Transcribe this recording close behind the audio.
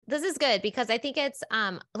this is good because I think it's,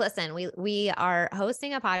 listen, we are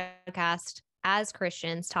hosting a podcast as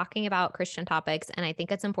Christians talking about Christian topics. And I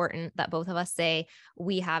think it's important that both of us say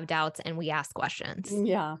we have doubts and we ask questions.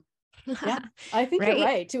 Yeah. Yeah. I think Right? you're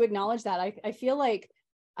right to acknowledge that. I feel like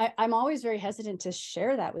I'm always very hesitant to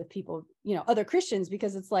share that with people, other Christians,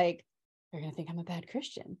 because it's like, they're going to think I'm a bad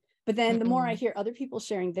Christian. But then the more I hear other people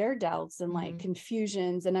sharing their doubts and like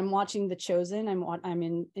confusions, and I'm watching The Chosen,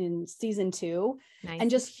 I'm in season 2,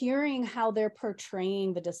 and just hearing how they're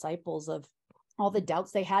portraying the disciples of all the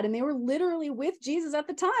doubts they had, and they were literally with Jesus at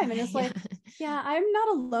the time. And it's like, yeah, I'm not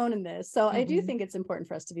alone in this. So I do think it's important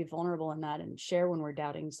for us to be vulnerable in that and share when we're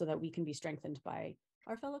doubting so that we can be strengthened by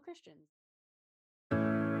our fellow Christians.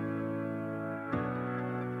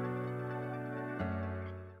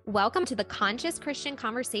 Welcome to the Conscious Christian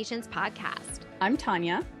Conversations podcast. I'm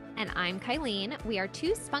Tanya. And I'm Kylene. We are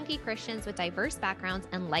two spunky Christians with diverse backgrounds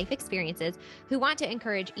and life experiences who want to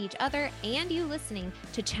encourage each other and you listening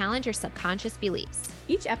to challenge your subconscious beliefs.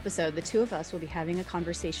 Each episode, the two of us will be having a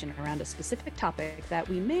conversation around a specific topic that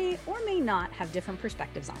we may or may not have different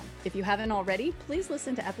perspectives on. If you haven't already, please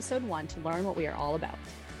listen to episode 1 to learn what we are all about.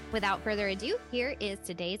 Without further ado, here is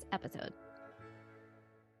today's episode.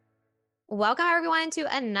 Welcome, everyone,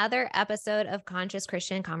 to another episode of Conscious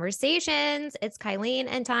Christian Conversations. It's Kylene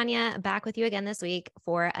and Tanya back with you again this week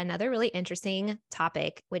for another really interesting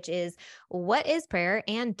topic, which is what is prayer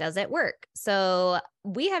and does it work? So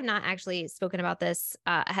we have not actually spoken about this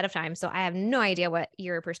ahead of time, so I have no idea what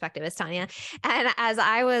your perspective is, Tanya. And as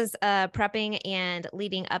I was prepping and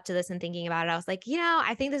leading up to this and thinking about it, I was like,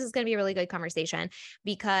 I think this is going to be a really good conversation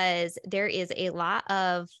because there are a lot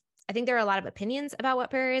of opinions about what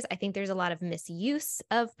prayer is. I think there's a lot of misuse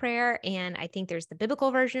of prayer, and I think there's the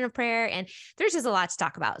biblical version of prayer, and there's just a lot to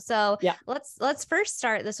talk about. So let's first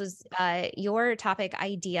start. This was your topic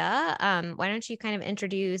idea. Why don't you kind of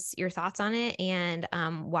introduce your thoughts on it and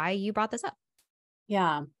why you brought this up?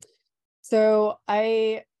 Yeah. So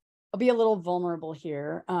I'll be a little vulnerable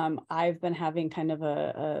here. I've been having kind of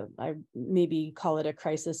I maybe call it a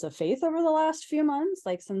crisis of faith over the last few months,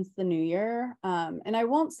 like since the new year. And I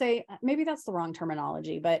won't say, maybe that's the wrong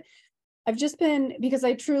terminology, but I've just been, because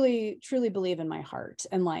I truly, truly believe in my heart.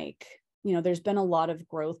 And there's been a lot of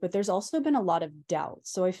growth, but there's also been a lot of doubt.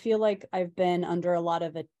 So I feel like I've been under a lot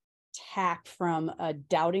of attack from a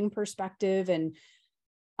doubting perspective.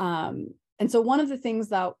 And so one of the things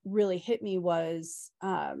that really hit me was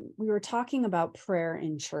we were talking about prayer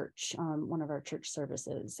in church, one of our church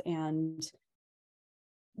services. And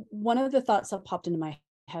one of the thoughts that popped into my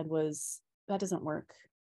head was, that doesn't work.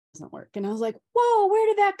 It doesn't work. And I was like, whoa, where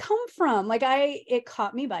did that come from? It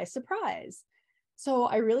caught me by surprise. So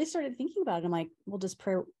I really started thinking about it. I'm like, well, does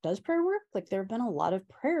prayer work? Like, there have been a lot of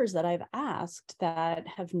prayers that I've asked that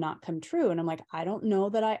have not come true. And I'm like, I don't know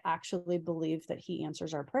that I actually believe that he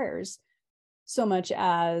answers our prayers so much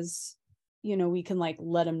as, we can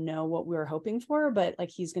let him know what we were hoping for, but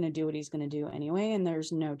he's going to do what he's going to do anyway. And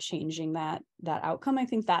there's no changing that outcome. I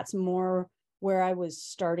think that's more where I was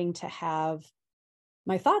starting to have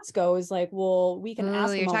my thoughts go, is well, we can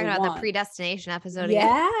ask him. You're talking about the predestination episode again.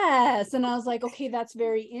 Yes. And I was like, okay, that's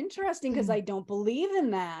very interesting because I don't believe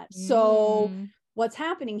in that. So what's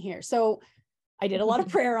happening here? So I did a lot of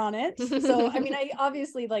prayer on it. So, I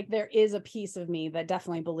obviously, there is a piece of me that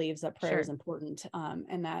definitely believes that prayer is important,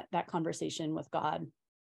 and that conversation with God.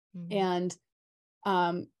 And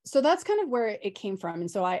so that's kind of where it came from. And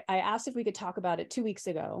so I asked if we could talk about it 2 weeks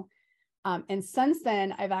ago. And since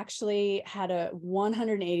then, I've actually had a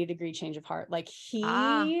 180-degree change of heart.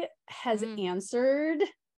 He has answered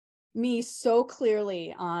me so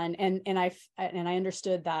clearly on, and I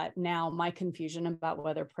understood that now my confusion about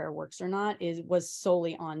whether prayer works or not was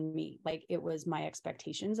solely on me. It was my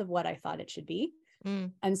expectations of what I thought it should be.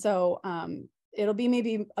 And so it'll be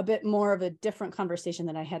maybe a bit more of a different conversation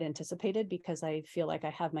than I had anticipated, because I feel like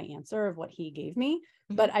I have my answer of what he gave me,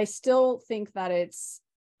 but I still think that it's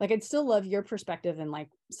I'd still love your perspective and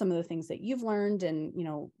some of the things that you've learned and,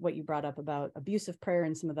 what you brought up about abusive prayer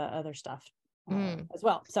and some of the other stuff as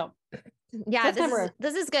well. So yeah,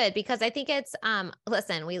 this is good because I think it's,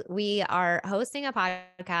 listen, we are hosting a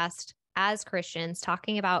podcast as Christians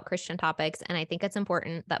talking about Christian topics. And I think it's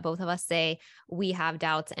important that both of us say we have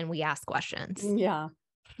doubts and we ask questions. Yeah.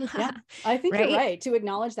 Yeah. I think you're right to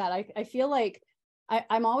acknowledge that. I feel like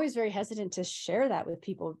I'm always very hesitant to share that with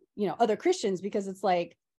people, other Christians, because it's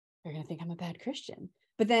like, they're going to think I'm a bad Christian.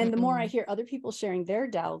 But then the more I hear other people sharing their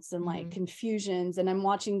doubts and confusions, and I'm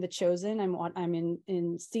watching The Chosen, I'm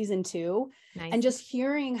in season 2, and just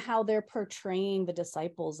hearing how they're portraying the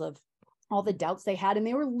disciples of all the doubts they had, and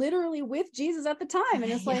they were literally with Jesus at the time.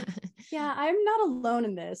 And it's like, yeah, I'm not alone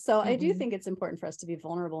in this. So I do think it's important for us to be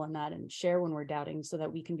vulnerable in that and share when we're doubting, so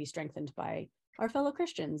that we can be strengthened by our fellow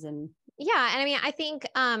Christians. And yeah. And I mean, I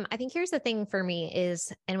think here's the thing for me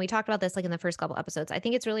is, and we talked about this like in the first couple episodes, I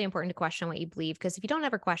think it's really important to question what you believe, because if you don't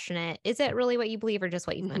ever question it, is it really what you believe or just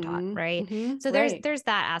what you've been taught? Right. So right. there's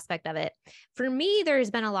that aspect of it. For me, there's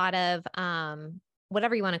been a lot of,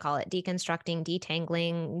 whatever you want to call it, deconstructing,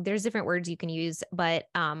 detangling. There's different words you can use, but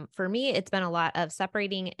for me, it's been a lot of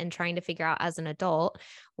separating and trying to figure out as an adult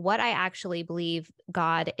what I actually believe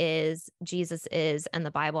God is, Jesus is, and the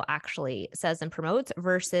Bible actually says and promotes,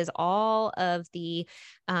 versus all of the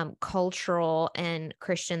cultural and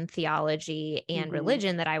Christian theology and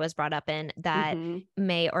religion that I was brought up in that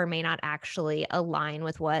may or may not actually align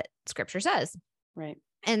with what Scripture says. Right.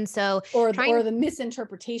 And so, or the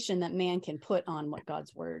misinterpretation that man can put on what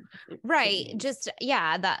God's word. Right. Just,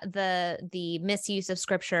 yeah, the misuse of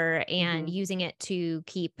Scripture and using it to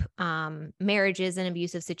keep marriages in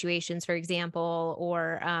abusive situations, for example,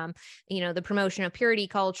 or, the promotion of purity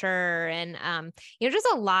culture and, just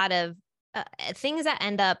a lot of things that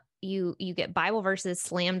end up, you get Bible verses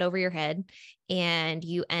slammed over your head and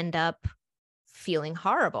you end up feeling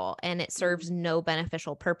horrible, and it serves no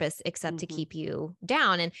beneficial purpose except to keep you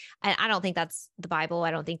down. And I don't think that's the Bible. I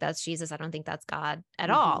don't think that's Jesus. I don't think that's God at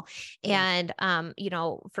all. And,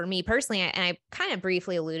 for me personally, and I kind of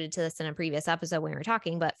briefly alluded to this in a previous episode when we were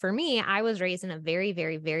talking, but for me, I was raised in a very,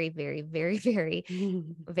 very, very, very, very, very,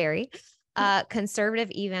 very conservative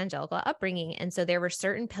evangelical upbringing. And so there were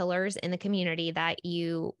certain pillars in the community that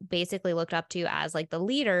you basically looked up to as like the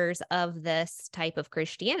leaders of this type of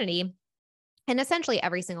Christianity. And essentially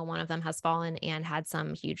every single one of them has fallen and had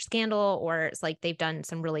some huge scandal, or it's like they've done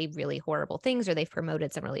some really, really horrible things, or they've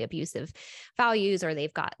promoted some really abusive values, or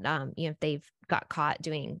they've got, they've got caught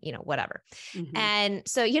doing, whatever. And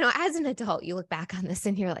so, as an adult, you look back on this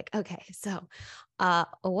and you're like, okay, so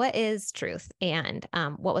what is truth, and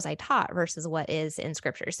what was I taught versus what is in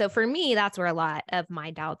Scripture? So for me, that's where a lot of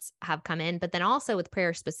my doubts have come in. But then also with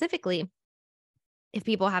prayer specifically, if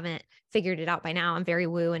people haven't figured it out by now, I'm very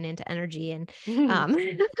woo and into energy and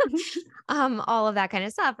all of that kind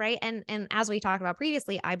of stuff, right? And as we talked about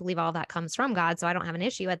previously, I believe all of that comes from God, so I don't have an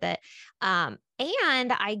issue with it. And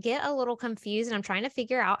I get a little confused, and I'm trying to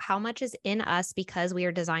figure out how much is in us because we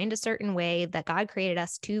are designed a certain way, that God created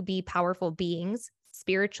us to be powerful beings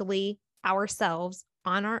spiritually ourselves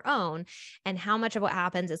on our own, and how much of what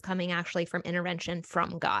happens is coming actually from intervention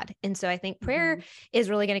from God. And so I think prayer is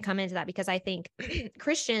really going to come into that, because I think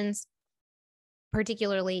Christians,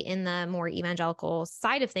 particularly in the more evangelical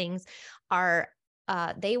side of things, are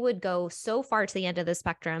they would go so far to the end of the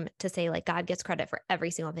spectrum to say like God gets credit for every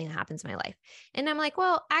single thing that happens in my life. And I'm like,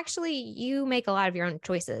 well, actually you make a lot of your own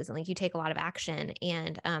choices, and like you take a lot of action.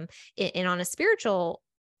 And on a spiritual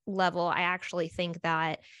level, I actually think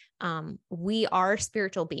that we are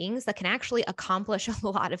spiritual beings that can actually accomplish a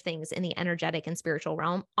lot of things in the energetic and spiritual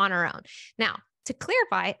realm on our own. Now, to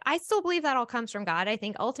clarify, I still believe that all comes from God. I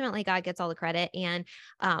think ultimately God gets all the credit and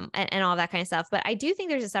all that kind of stuff. But I do think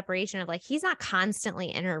there's a separation of like, he's not constantly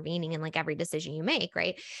intervening in like every decision you make.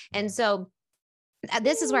 Right. And so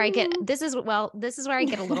this is where I get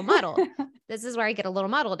a little muddled. This is where I get a little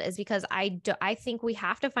muddled, is because I think we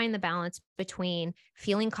have to find the balance between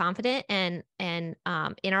feeling confident and in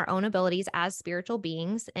our own abilities as spiritual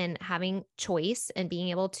beings, and having choice and being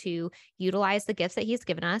able to utilize the gifts that he's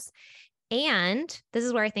given us. And this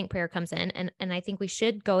is where I think prayer comes in. And I think we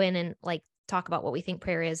should go in and like talk about what we think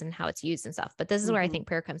prayer is and how it's used and stuff. But this is where I think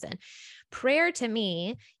prayer comes in. Prayer to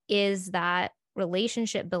me is that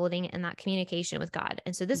relationship building and that communication with God.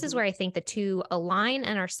 And so this is where I think the two align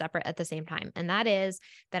and are separate at the same time. And that is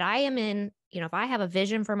that I am in, if I have a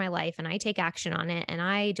vision for my life and I take action on it and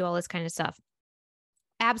I do all this kind of stuff,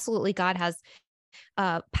 absolutely God has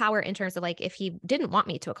power in terms of like, if he didn't want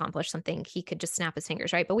me to accomplish something, he could just snap his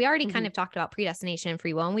fingers, right? But we already kind of talked about predestination and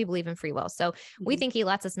free will, and we believe in free will. So we think he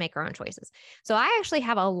lets us make our own choices. So I actually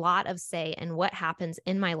have a lot of say in what happens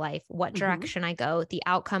in my life, what direction I go, the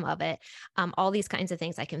outcome of it, all these kinds of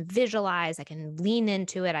things. I can visualize, I can lean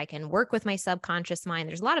into it, I can work with my subconscious mind.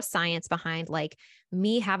 There's a lot of science behind like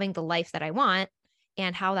me having the life that I want,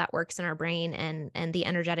 and how that works in our brain and the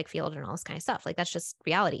energetic field and all this kind of stuff. Like that's just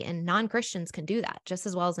reality. And non-Christians can do that just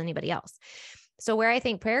as well as anybody else. So where I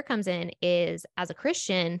think prayer comes in is, as a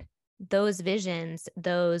Christian, those visions,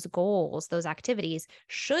 those goals, those activities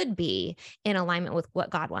should be in alignment with what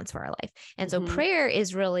God wants for our life. And so prayer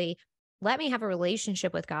is really let me have a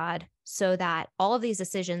relationship with God so that all of these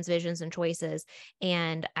decisions, visions, and choices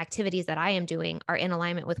and activities that I am doing are in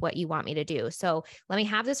alignment with what you want me to do. So let me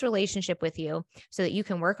have this relationship with you so that you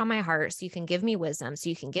can work on my heart, so you can give me wisdom, so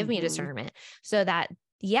you can give me discernment, so that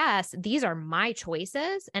yes, these are my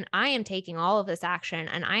choices and I am taking all of this action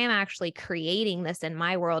and I am actually creating this in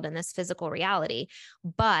my world in this physical reality,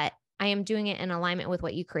 but I am doing it in alignment with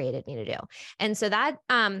what you created me to do. And so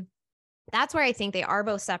that's where I think they are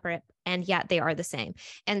both separate and yet they are the same.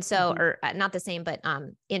 And so, or not the same, but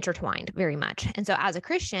intertwined very much. And so as a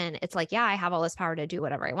Christian, it's like, yeah, I have all this power to do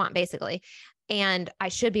whatever I want, basically. And I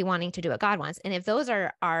should be wanting to do what God wants. And if those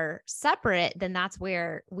are separate, then that's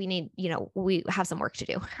where we need, we have some work to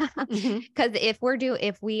do. Because if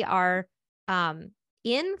we are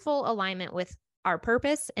in full alignment with our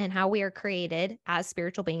purpose and how we are created as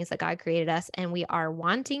spiritual beings that God created us, and we are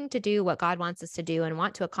wanting to do what God wants us to do and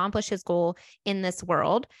want to accomplish his goal in this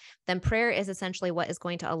world, then prayer is essentially what is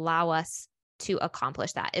going to allow us to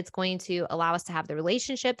accomplish that. It's going to allow us to have the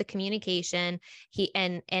relationship, the communication,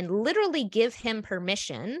 and literally give him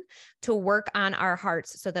permission to work on our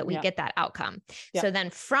hearts so that we get that outcome. So then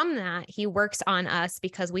from that, he works on us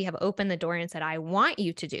because we have opened the door and said, I want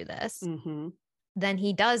you to do this. Then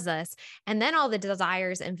he does this. And then all the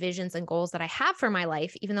desires and visions and goals that I have for my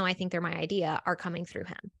life, even though I think they're my idea, are coming through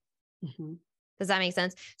him. Does that make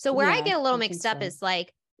sense? So where I get a little mixed up is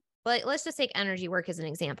like, but let's just take energy work as an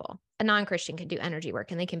example. A non-Christian can do energy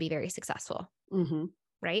work and they can be very successful.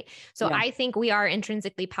 Right. So I think we are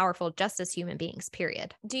intrinsically powerful just as human beings,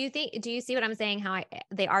 period. Do you see what I'm saying? How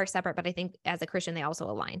they are separate, but I think as a Christian, they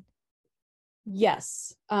also align.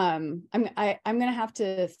 Yes. I'm going to have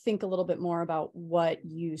to think a little bit more about what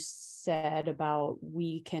you said about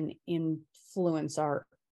we can influence our.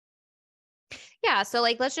 Yeah. So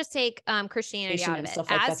like, let's just take Christianity out of it.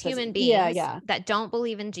 Like as human beings that don't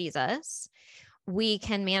believe in Jesus, we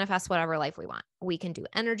can manifest whatever life we want. We can do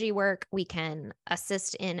energy work. We can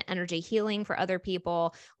assist in energy healing for other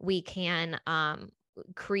people. We can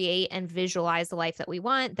create and visualize the life that we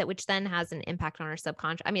want, that which then has an impact on our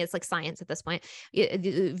subconscious. I mean, it's like science at this point.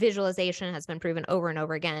 Visualization has been proven over and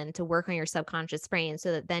over again to work on your subconscious brain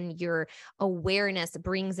so that then your awareness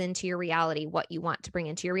brings into your reality what you want to bring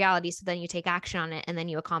into your reality. So then you take action on it and then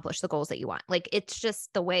you accomplish the goals that you want. Like, it's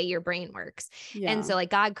just the way your brain works. And so like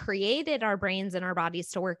God created our brains and our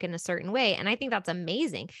bodies to work in a certain way. And I think that's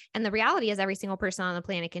amazing. And the reality is every single person on the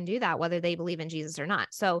planet can do that, whether they believe in Jesus or not.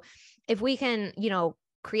 So if we can,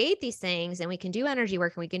 create these things and we can do energy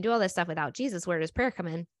work and we can do all this stuff without Jesus, where does prayer come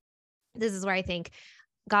in? This is where I think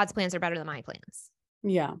God's plans are better than my plans.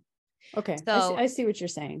 Yeah. Okay. So I see what you're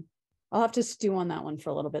saying. I'll have to stew on that one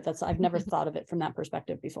for a little bit. I've never thought of it from that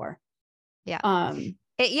perspective before. Yeah. And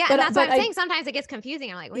that's what I'm saying. Sometimes it gets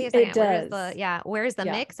confusing. I'm like, wait a second, where's the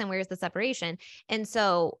mix and where's the separation? And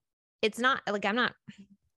so it's not like,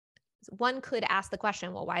 one could ask the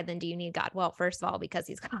question, well, why then do you need God? Well, first of all, because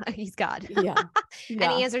he's God. And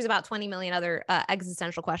he answers about 20 million other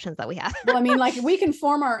existential questions that we have. Well, I mean, like we can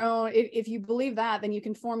form our own, if you believe that, then you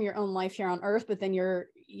can form your own life here on earth, but then you're,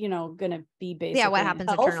 going to be basically what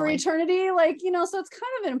happens for eternity. Like, so it's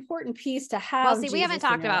kind of an important piece to have. Well, see, we haven't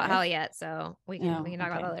talked about hell yet, so we can talk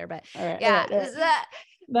about that later, but all right.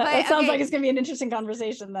 That sounds like it's going to be an interesting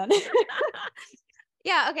conversation then.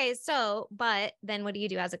 Yeah. Okay. So, but then what do you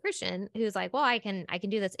do as a Christian who's like, well, I can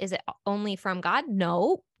do this. Is it only from God?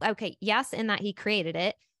 No. Okay. Yes. In that he created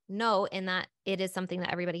it. No. In that it is something that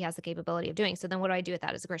everybody has the capability of doing. So then what do I do with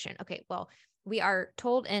that as a Christian? Okay. Well, we are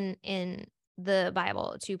told in the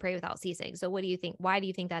Bible to pray without ceasing. So what do you think? Why do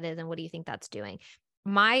you think that is? And what do you think that's doing?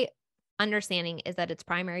 My understanding is that its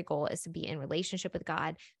primary goal is to be in relationship with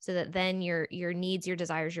God so that then your needs, your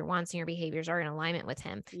desires, your wants, and your behaviors are in alignment with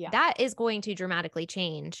him. That is going to dramatically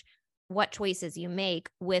change what choices you make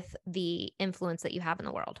with the influence that you have in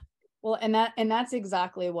the world. Well, and that's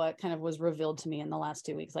exactly what kind of was revealed to me in the last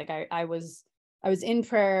 2 weeks. Like I was in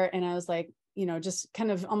prayer and I was like, just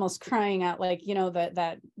kind of almost crying out, like,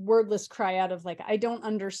 that wordless cry out of like, I don't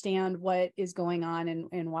understand what is going on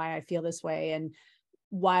and why I feel this way and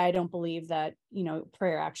why I don't believe that,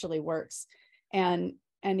 prayer actually works. And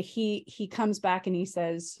he comes back and he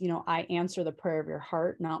says, I answer the prayer of your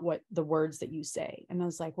heart, not what the words that you say. And I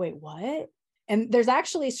was like, wait, what? And there's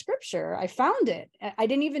actually scripture. I found it. I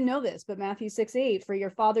didn't even know this, but Matthew 6:8, for your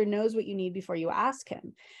father knows what you need before you ask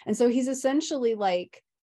him. And so he's essentially like,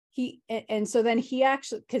 so then he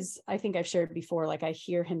actually, because I think I've shared before, like I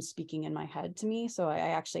hear him speaking in my head to me. So I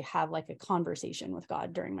actually have like a conversation with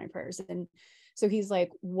God during my prayers. And so he's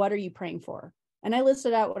like, what are you praying for? And I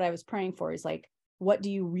listed out what I was praying for. He's like, what do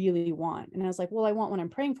you really want? And I was like, well, I want what I'm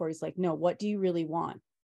praying for. He's like, no, what do you really want?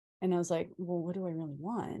 And I was like, well, what do I really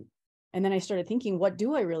want? And then I started thinking, what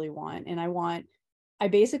do I really want? And I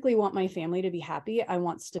basically want my family to be happy. I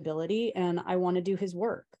want stability, and I want to do his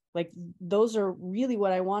work. Like, those are really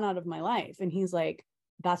what I want out of my life. And he's like,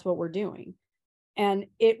 that's what we're doing. And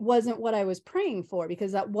it wasn't what I was praying for,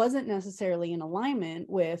 because that wasn't necessarily in alignment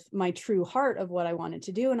with my true heart of what I wanted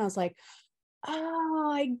to do. And I was like,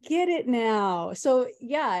 oh, I get it now. So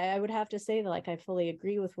yeah, I would have to say that, like, I fully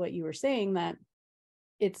agree with what you were saying, that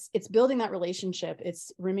it's building that relationship.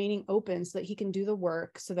 It's remaining open so that he can do the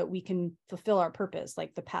work, so that we can fulfill our purpose,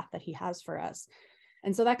 like the path that he has for us.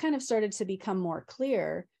 And so that kind of started to become more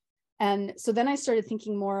clear. And so then I started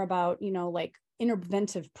thinking more about, like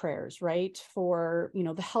interventive prayers, right? For,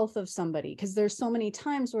 the health of somebody. Because there's so many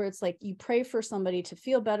times where it's like you pray for somebody to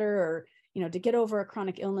feel better, or, to get over a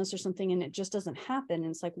chronic illness or something, and it just doesn't happen.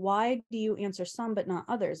 And it's like, why do you answer some but not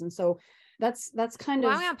others? And so that's kind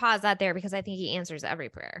Well, of, I'm going to pause that there, because I think he answers every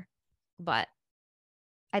prayer, but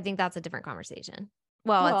I think that's a different conversation.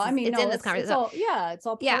 Well, well, I mean, it's no, in this conversation. it's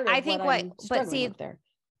all Yeah, part I of think what I'm but struggling see, with there.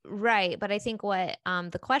 right. But I think what,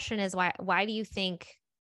 the question is, why do you think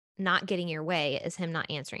not getting your way is him not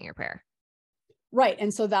answering your prayer? Right.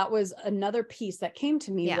 And so that was another piece that came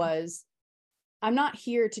to me, Yeah. was I'm not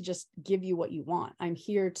here to just give you what you want. I'm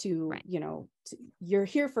here to, Right. You're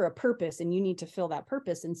here for a purpose, and you need to fill that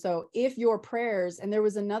purpose. And so if your prayers, and there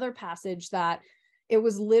was another passage that it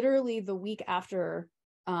was literally the week after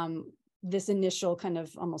this initial kind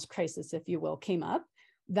of almost crisis, if you will, came up,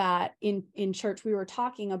 that in church, we were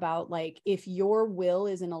talking about, like, if your will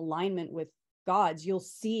is in alignment with God's, you'll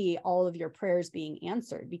see all of your prayers being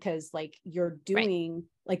answered, because like you're doing, right,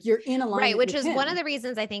 like you're in alignment, right, which with is him. one of the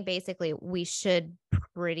reasons I think basically we should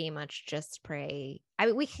pretty much just pray. I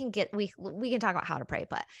mean, we can talk about how to pray,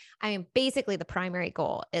 but I mean, basically the primary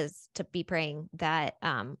goal is to be praying that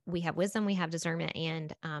we have wisdom, we have discernment,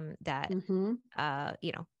 and that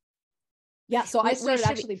Yeah. So I started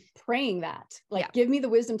actually praying that, like, yeah, give me the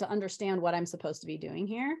wisdom to understand what I'm supposed to be doing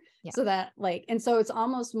here. Yeah. So that, like, and so it's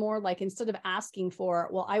almost more like, instead of asking for,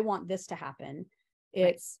 well, I want this to happen,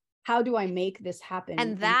 it's how do I make this happen?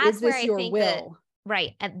 And that's is this where I your think will?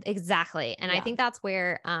 right. And exactly. And I think that's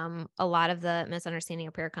where a lot of the misunderstanding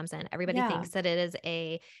of prayer comes in. Everybody thinks that it is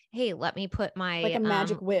hey, let me put my like a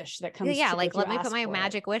magic wish that comes. Yeah, like let me put my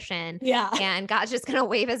magic wish in. Yeah. And God's just gonna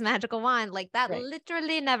wave his magical wand. Like that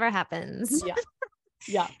literally never happens. Yeah.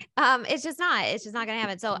 Yeah. It's just not gonna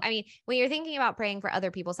happen. So I mean, when you're thinking about praying for other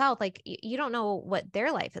people's health, like you don't know what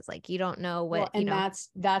their life is like. You don't know what, and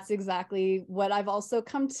that's exactly what I've also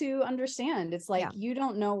come to understand. It's like, you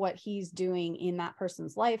don't know what he's doing in that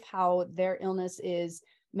person's life, how their illness is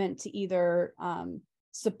meant to either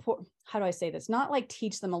support, how do I say this? Not like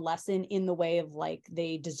teach them a lesson in the way of like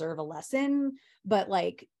they deserve a lesson, but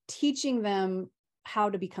like teaching them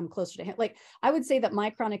how to become closer to him. Like, I would say that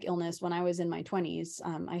my chronic illness, when I was in my 20s,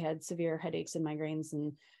 I had severe headaches and migraines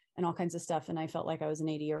and all kinds of stuff. And I felt like I was an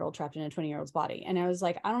 80-year-old trapped in a 20-year-old's body. And I was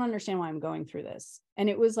like, I don't understand why I'm going through this.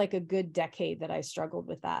 And it was like a good decade that I struggled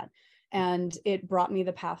with that. And it brought me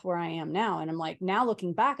the path where I am now. And I'm like, now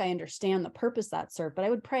looking back, I understand the purpose that served, but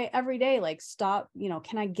I would pray every day, like, stop,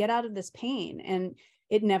 can I get out of this pain? And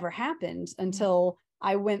it never happened until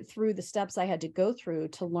I went through the steps I had to go through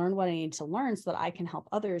to learn what I need to learn, so that I can help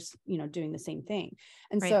others, doing the same thing.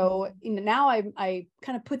 And so now I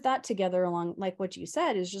kind of put that together along, like what you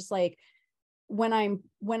said, is just like, when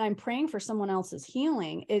I'm praying for someone else's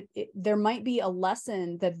healing, there might be a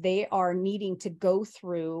lesson that they are needing to go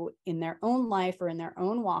through in their own life or in their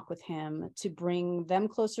own walk with him to bring them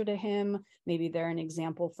closer to him. Maybe they're an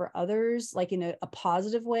example for others, like in a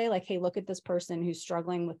positive way, like, hey, look at this person who's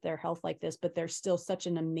struggling with their health like this, but they're still such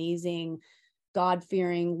an amazing,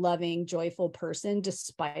 God-fearing, loving, joyful person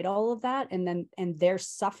despite all of that. And their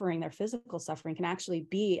suffering, their physical suffering, can actually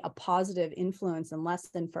be a positive influence and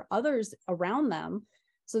lesson for others around them,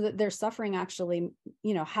 so that their suffering actually,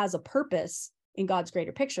 has a purpose in God's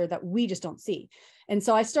greater picture that we just don't see. And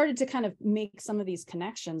so I started to kind of make some of these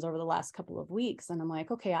connections over the last couple of weeks. And I'm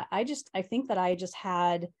like, okay, I think that I just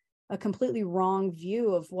had a completely wrong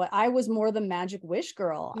view of what I was, more the magic wish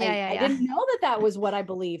girl. I didn't know that was what I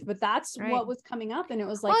believed, but that's what was coming up. And it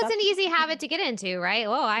was like, well, it's an easy habit to get into, right?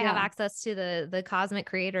 Oh, I have Yeah. access to the cosmic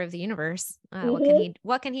creator of the universe. Mhm.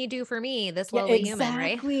 What can he do for me, this lowly human,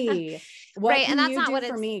 right? Exactly. What right. can And that's you not do what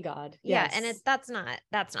for it's, me, God? yeah. Yes. And that's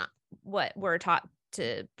not what we're taught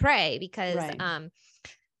to pray, because Right.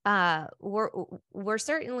 we're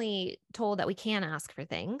certainly told that we can ask for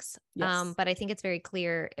things. Yes. But I think it's very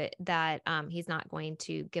clear that he's not going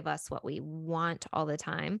to give us what we want all the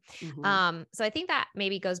time. Mhm. So I think that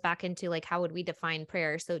maybe goes back into like, how would we define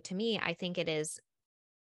prayer? So to me, I think it is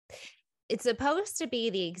it's supposed to be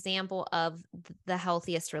the example of the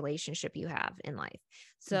healthiest relationship you have in life.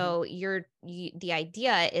 So the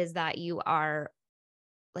idea is that you are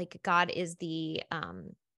like, God is the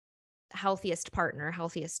healthiest partner,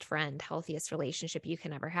 healthiest friend, healthiest relationship you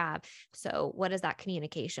can ever have. So what does that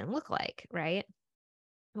communication look like? Right.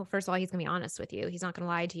 Well, first of all, he's going to be honest with you. He's not going to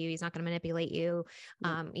lie to you. He's not going to manipulate you.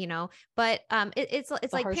 But it's The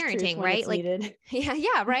like harsh truth parenting, when right? it's Like, needed.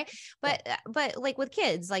 yeah, right. But like with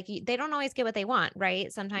kids, like they don't always get what they want,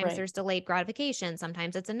 right? Sometimes Right. there's delayed gratification.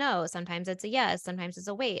 Sometimes it's a no. Sometimes it's a yes. Sometimes it's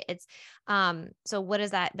a wait. It's so what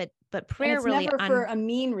is that? But And prayer it's really never for a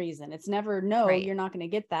mean reason. It's never, no, right. you're not going to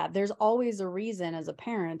get that. There's always a reason as a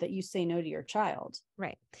parent that you say no to your child.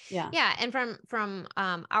 Right. Yeah. Yeah. And from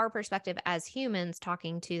our perspective as humans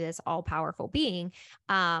talking to this all powerful being,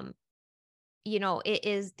 it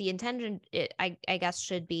is the intention, I guess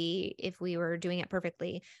should be, if we were doing it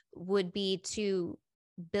perfectly, would be to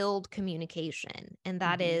build communication. And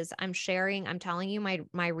that is, I'm telling you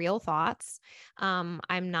my real thoughts.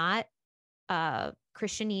 I'm not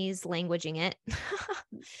Christianese languaging it.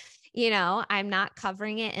 I'm not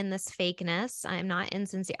covering it in this fakeness. I'm not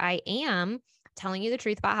insincere. I am telling you the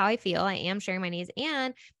truth about how I feel. I am sharing my needs.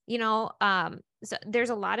 And, so there's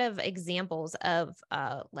a lot of examples of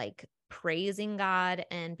like praising God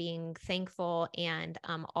and being thankful. And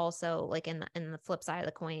also like in the flip side of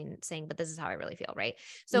the coin saying, but this is how I really feel. Right.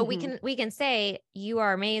 So we can say, you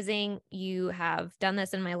are amazing. You have done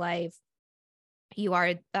this in my life. You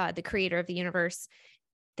are the creator of the universe.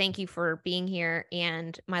 Thank you for being here.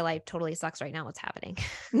 And my life totally sucks right now. What's happening?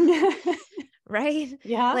 Right.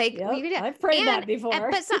 Yeah. Like I've prayed that before.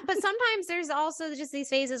 But sometimes there's also just these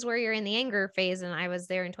phases where you're in the anger phase. And I was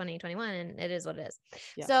there in 2021 and it is what it is.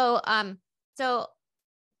 Yeah. So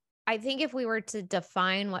I think if we were to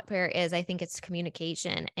define what prayer is, I think it's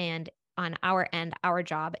communication. And on our end, our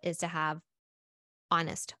job is to have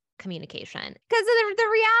honest communication. Because the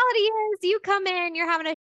reality is you come in, you're having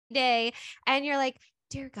a day and you're like,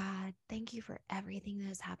 dear God, thank you for everything that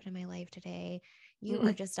has happened in my life today. You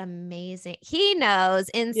are just amazing. He knows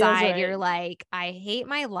inside right. You're like, I hate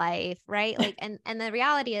my life. Right. Like, and the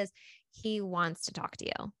reality is he wants to talk to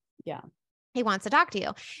you. Yeah. He wants to talk to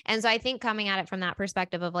you. And so I think coming at it from that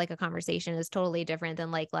perspective of like a conversation is totally different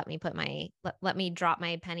than like, let me drop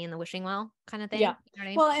my penny in the wishing well kind of thing. Yeah. You know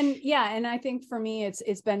what I mean? Well, and I think for me,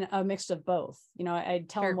 it's been a mix of both. I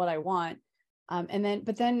tell him what I want.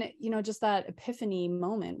 But then, just that epiphany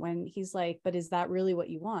moment when he's like, but is that really what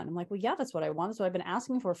you want? I'm like, well, yeah, that's what I want. That's what I've been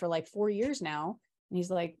asking for like 4 years now. And he's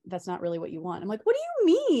like, that's not really what you want. I'm like, what do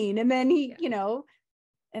you mean? And then he,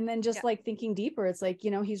 and then just like thinking deeper, it's like,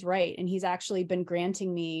 he's right. And he's actually been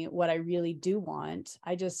granting me what I really do want.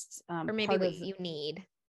 I just, or maybe what you need.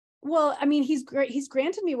 Well, I mean, he's great. He's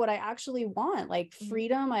granted me what I actually want, like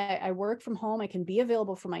freedom. I work from home. I can be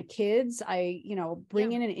available for my kids. I,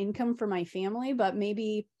 bring in an income for my family, but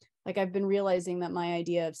maybe like I've been realizing that my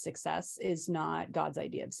idea of success is not God's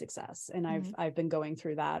idea of success. And I've been going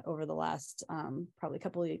through that over the last,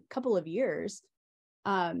 probably couple of years.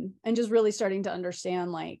 And just really starting to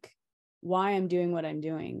understand like why I'm doing what I'm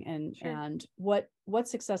doing and what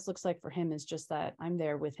success looks like for him is just that I'm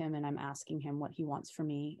there with him and I'm asking him what he wants for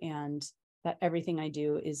me and that everything I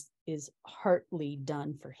do is heartily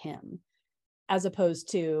done for him, as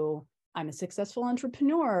opposed to I'm a successful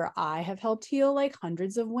entrepreneur. I have helped heal like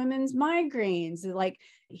hundreds of women's migraines. Like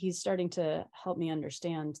he's starting to help me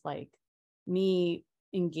understand like me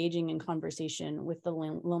engaging in conversation with the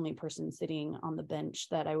lonely person sitting on the bench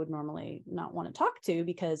that I would normally not want to talk to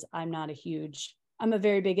because I'm a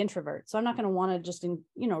very big introvert. So I'm not going to want to just,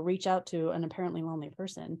 reach out to an apparently lonely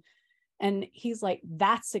person. And he's like,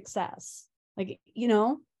 that's success. Like,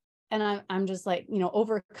 and I'm just like,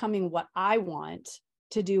 overcoming what I want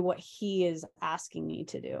to do what he is asking me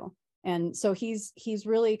to do. And so he's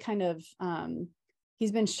really kind of,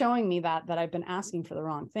 he's been showing me that I've been asking for the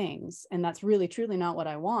wrong things. And that's really, truly not what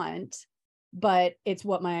I want, but it's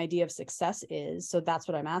what my idea of success is. So that's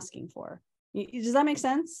what I'm asking for. Does that make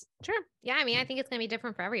sense? Sure. Yeah. I mean, I think it's going to be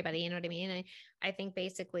different for everybody. You know what I mean? I think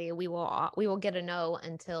basically we will get a no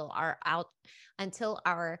until our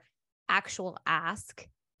actual ask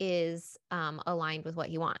is aligned with what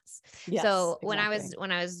he wants. Yes, so exactly.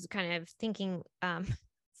 when I was kind of thinking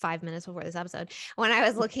 5 minutes before this episode, when I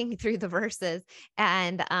was looking through the verses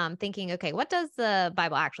and thinking, okay, what does the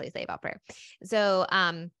Bible actually say about prayer? So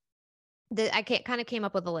I kind of came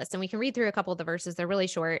up with a list and we can read through a couple of the verses. They're really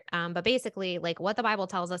short. But basically like what the Bible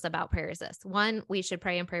tells us about prayer is this: one, we should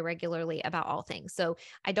pray and pray regularly about all things. So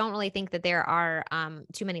I don't really think that there are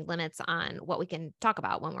too many limits on what we can talk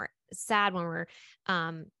about when we're sad, when we're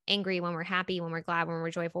angry, when we're happy, when we're glad, when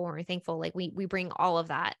we're joyful, when we're thankful, like we bring all of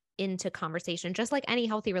that into conversation, just like any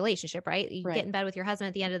healthy relationship, right? You get in bed with your husband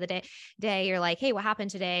at the end of the day, you're like, hey, what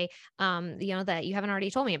happened today? That you haven't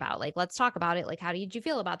already told me about, like, let's talk about it. Like, how did you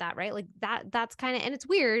feel about that? Right. Like that's kind of, and it's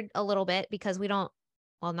weird a little bit because we don't,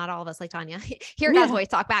 well, not all of us, like Tanya, hear God's voice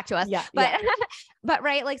talk back to us, but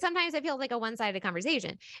right. Like sometimes it feels like a one-sided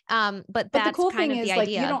conversation. But that's the cool kind thing of is the like,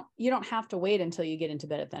 idea. you don't have to wait until you get into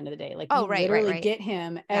bed at the end of the day. Like Oh, you right, literally right. get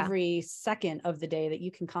him every second of the day, that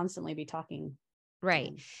you can constantly be talking.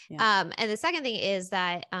 Right. And the second thing is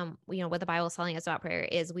that, what the Bible is telling us about prayer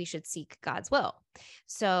is we should seek God's will.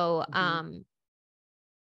 So,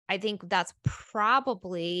 I think that's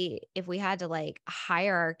probably, if we had to like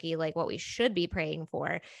hierarchy, like what we should be praying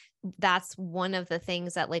for, that's one of the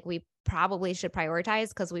things that like we probably should prioritize,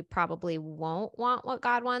 because we probably won't want what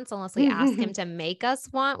God wants unless we ask him to make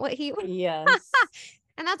us want what he wants. Yes.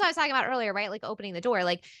 And that's what I was talking about earlier, right? Like opening the door,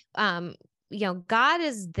 like, God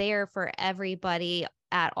is there for everybody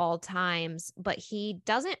at all times, but he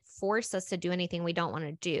doesn't force us to do anything we don't want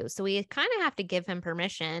to do. So we kind of have to give him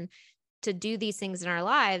permission to do these things in our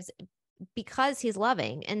lives because he's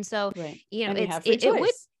loving. And so,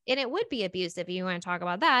 it would be abusive. You want to talk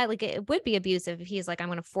about that. Like it would be abusive if he's like, I'm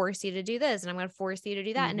going to force you to do this and I'm going to force you to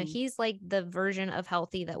do that. And he's like the version of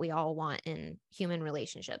healthy that we all want in human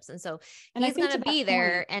relationships. And so he's going to be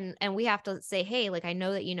there, and we have to say, hey, like, I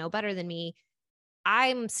know that you know better than me.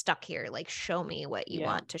 I'm stuck here. Like, show me what you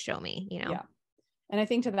want to show me, Yeah. And I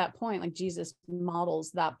think to that point, like Jesus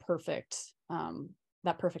models that perfect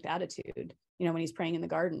attitude, when he's praying in the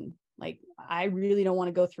garden, like, I really don't want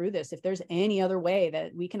to go through this. If there's any other way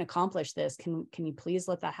that we can accomplish this, can you please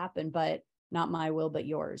let that happen? But not my will, but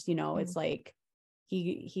yours. It's like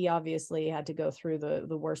he obviously had to go through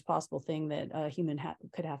the worst possible thing that a human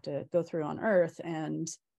could have to go through on earth. And,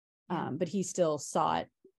 but he still sought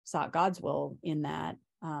God's will in that.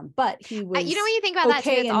 But he was, when you think about that too,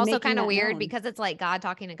 it's also kind of weird because it's like God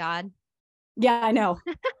talking to God. Yeah, I know.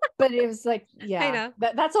 But it was like, I know.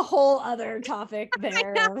 That's a whole other topic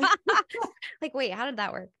there. Like, wait, how did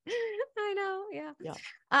that work? I know. Yeah.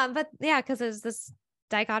 But because there's this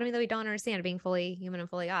dichotomy that we don't understand, being fully human and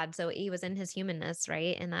fully God. So he was in his humanness,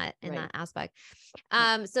 right? In that aspect.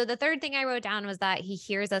 So the third thing I wrote down was that he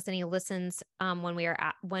hears us and he listens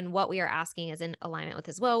when what we are asking is in alignment with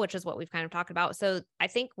his will, which is what we've kind of talked about. So I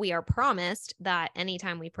think we are promised that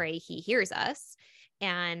anytime we pray, he hears us.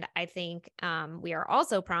 And I think we are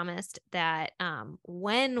also promised that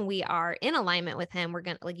when we are in alignment with him, we're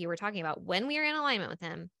going to, like you were talking about, when we are in alignment with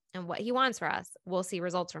him and what he wants for us, we'll see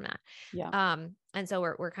results from that. Yeah. And so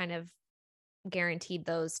we're kind of guaranteed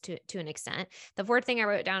those to an extent. The fourth thing I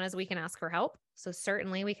wrote down is we can ask for help. So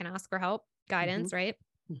certainly we can ask for help, guidance, right?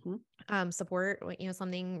 Support,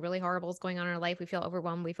 something really horrible is going on in our life. We feel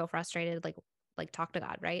overwhelmed. We feel frustrated, like talk to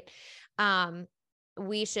God, right?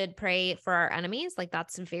 We should pray for our enemies. Like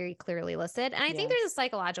that's very clearly listed. And I think there's a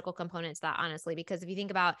psychological component to that, honestly, because if you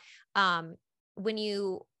think about, when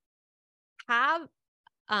you have,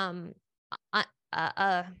 I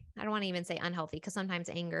don't want to even say unhealthy, because sometimes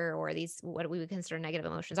anger or these, what we would consider negative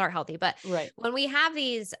emotions are healthy, but when we have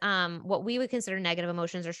these, what we would consider negative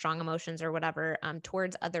emotions or strong emotions or whatever,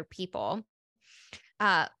 towards other people,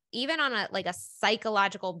 even on a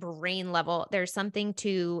psychological brain level, there's something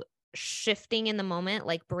to shifting in the moment,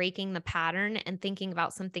 like breaking the pattern and thinking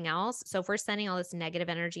about something else. So if we're sending all this negative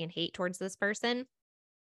energy and hate towards this person,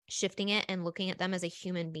 shifting it and looking at them as a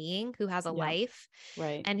human being who has a life,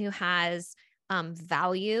 and who has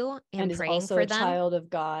value, and praying is also for a them, child of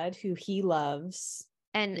God who he loves,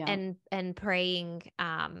 and praying,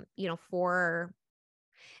 for.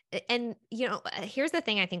 And, here's the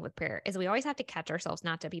thing I think with prayer is we always have to catch ourselves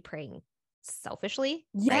not to be praying selfishly.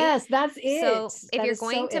 Yes, right? That's it. So if you're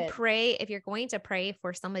going to pray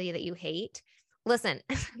for somebody that you hate, listen,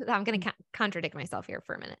 I'm going to contradict myself here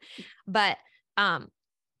for a minute, but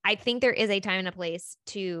I think there is a time and a place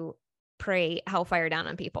to pray hellfire down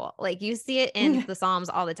on people. Like you see it in the Psalms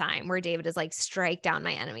all the time where David is like, strike down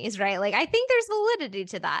my enemies, right? Like I think there's validity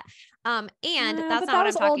to that. And that's not what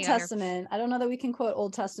I'm talking Old Testament. I don't know that we can quote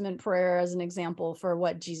Old Testament prayer as an example for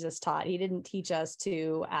what Jesus taught. He didn't teach us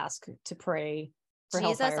to ask to pray for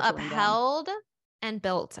Jesus upheld and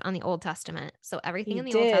built on the Old Testament. So everything in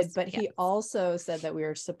the Old Testament. But he also said that we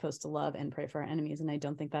are supposed to love and pray for our enemies. And I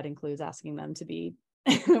don't think that includes asking them to be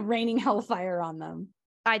raining hellfire on them.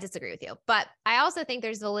 I disagree with you, but I also think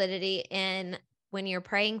there's validity in when you're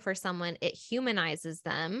praying for someone, it humanizes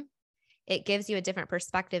them. it gives you a different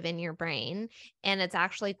perspective in your brain, and it's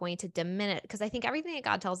actually going to diminish, because I think everything that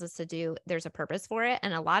God tells us to do, there's a purpose for it.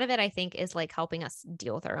 And a lot of it, I think, is like helping us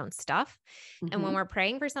deal with our own stuff. And when we're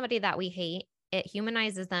praying for somebody that we hate, it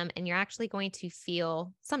humanizes them, and you're actually going to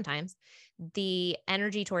feel sometimes the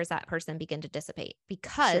energy towards that person begin to dissipate,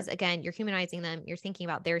 because again, you're humanizing them. You're thinking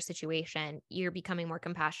about their situation. You're becoming more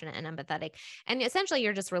compassionate and empathetic. And essentially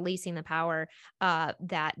you're just releasing the power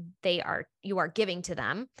that you are giving to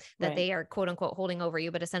them, that they are quote unquote holding over you,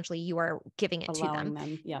 but essentially you are giving it allowing to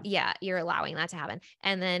them. Yeah. Yeah. You're allowing that to happen.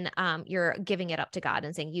 And then you're giving it up to God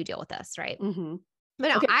and saying, you deal with this. Right. But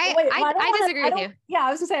no, Okay, I disagree with you. Yeah, I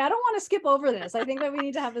was gonna say, I don't want to skip over this. I think that we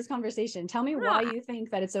need to have this conversation. Tell me why you think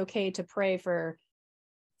that it's okay to pray for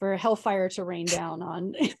hellfire to rain down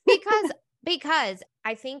on. because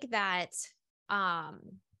I think that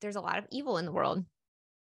there's a lot of evil in the world.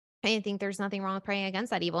 I think there's nothing wrong with praying against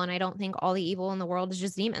that evil. And I don't think all the evil in the world is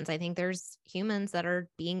just demons. I think there's humans that are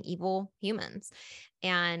being evil humans.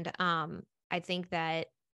 And I think that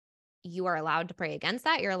you are allowed to pray against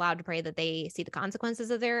that. You're allowed to pray that they see the consequences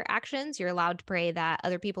of their actions. You're allowed to pray that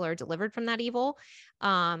other people are delivered from that evil.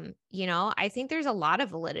 I think there's a lot of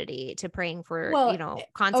validity to praying for,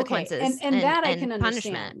 consequences and that I can punishment.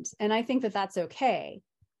 understand. And I think that that's okay.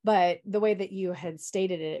 But the way that you had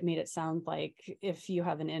stated it, it made it sound like if you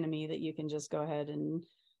have an enemy that you can just go ahead and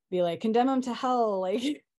be like, condemn them to hell,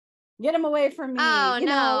 like get them away from me. Oh,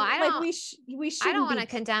 no, I don't. Like we shouldn't. I don't want to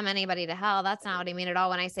condemn anybody to hell. That's not what I mean at all.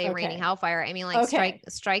 When I say raining hellfire, I mean like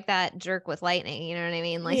strike that jerk with lightning. You know what I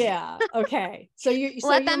mean? Like, yeah. Okay. So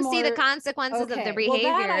let them see the consequences of their behavior.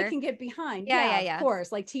 Well, that I can get behind. Yeah. Of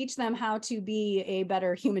course. Like teach them how to be a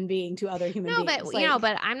better human being to other human beings. But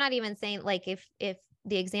but I'm not even saying like if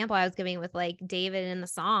the example I was giving with like David in the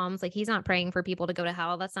Psalms, like he's not praying for people to go to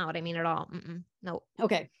hell. That's not what I mean at all. No.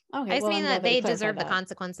 Okay. I just mean that they deserve the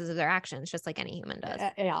consequences of their actions, just like any human does.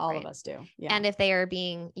 Yeah, all of us do. Yeah. And if they are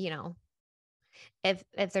being,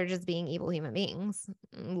 if they're just being evil human beings,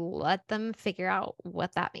 let them figure out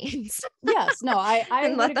what that means. Yes. No, I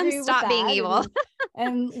and let them stop being evil.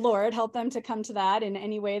 And Lord, help them to come to that in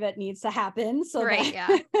any way that needs to happen. So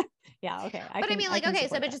yeah. Yeah. Okay.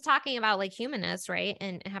 But just talking about like humanness, right?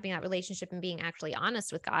 And having that relationship and being actually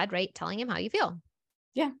honest with God, right? Telling him how you feel.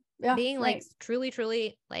 Yeah. Yeah. Being like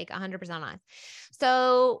truly like 100% honest.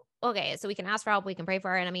 So, okay. So we can ask for help. We can pray for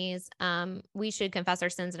our enemies. We should confess our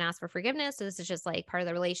sins and ask for forgiveness. So this is just like part of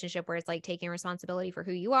the relationship where it's like taking responsibility for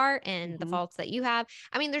who you are and the faults that you have.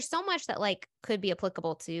 I mean, there's so much that like could be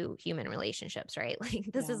applicable to human relationships, right? Like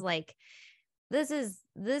this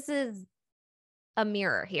is a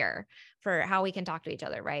mirror here for how we can talk to each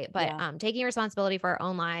other. Right. But, taking responsibility for our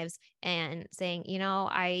own lives and saying,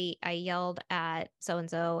 I yelled at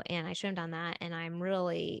so-and-so and I shouldn't have done that. And I'm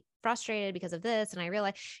really frustrated because of this. And I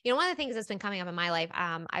realized, one of the things that's been coming up in my life,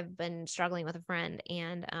 I've been struggling with a friend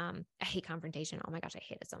and, I hate confrontation. Oh my gosh, I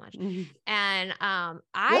hate it so much. And,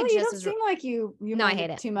 you don't seem like you I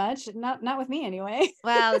hate it too much. Not with me anyway.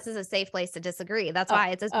 Well, this is a safe place to disagree. That's why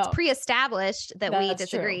it's pre-established that we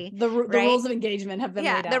disagree. The rules of engagement have been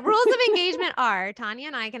laid out. The rules of engagement are Tanya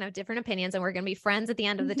and I can have different opinions and we're going to be friends at the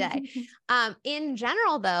end of the day. In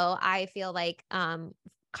general, though, I feel like,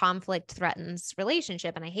 conflict threatens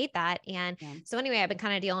relationship and I hate that. And so anyway, I've been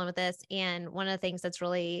kind of dealing with this. And one of the things that's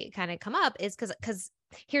really kind of come up is because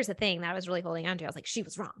here's the thing that I was really holding on to. I was like, she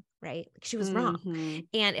was wrong, right? Like, she was wrong.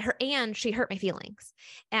 And she hurt my feelings.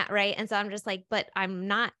 Right. And so I'm just like, but I'm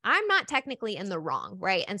not technically in the wrong.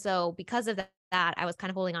 Right. And so because of that, I was kind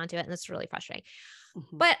of holding on to it. And this is really frustrating.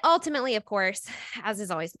 But ultimately, of course, as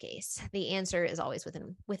is always the case, the answer is always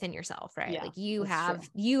within yourself, right? Yeah, like you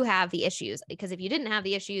have the issues, because if you didn't have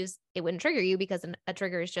the issues, it wouldn't trigger you, because a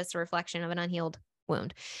trigger is just a reflection of an unhealed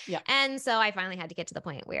wound. Yeah. And so I finally had to get to the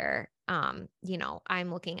point where, I'm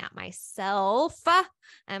looking at myself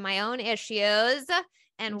and my own issues.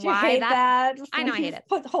 And why that I know I hate it.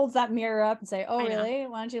 Holds that mirror up and say, "Oh, really?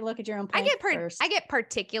 Why don't you look at your own plank first?" I get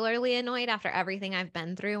particularly annoyed after everything I've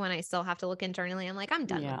been through when I still have to look internally. I'm like, I'm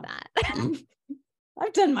done with that.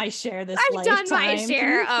 I've done my share this I've done my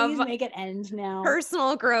share of make it end now.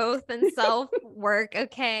 Personal growth and self work.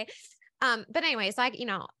 Okay. But anyway, so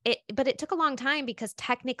but it took a long time because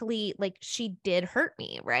technically like she did hurt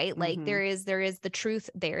me, right? Like there is the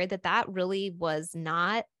truth there that really was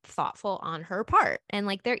not thoughtful on her part. And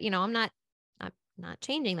like I'm not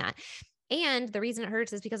changing that. And the reason it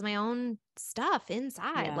hurts is because of my own stuff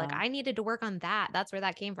inside. Like I needed to work on that. That's where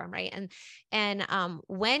that came from. Right. And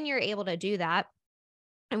when you're able to do that,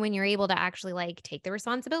 and when you're able to actually like take the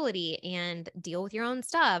responsibility and deal with your own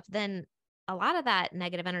stuff, then a lot of that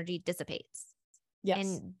negative energy dissipates. Yes.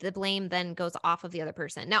 And the blame then goes off of the other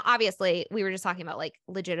person. Now, obviously, we were just talking about like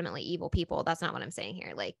legitimately evil people. That's not what I'm saying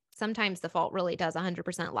here. Like sometimes the fault really does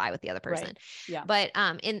 100% lie with the other person. Right. Yeah. But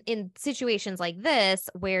in situations like this,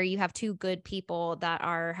 where you have two good people that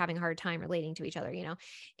are having a hard time relating to each other, you know,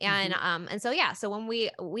 and so yeah, so when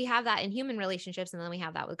we have that in human relationships, and then we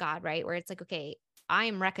have that with God, right, where it's like, okay, I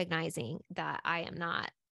am recognizing that I am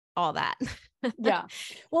not all that. Yeah.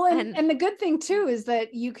 Well, And and the good thing too is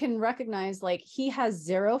that you can recognize like he has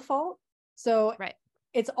zero fault. So right.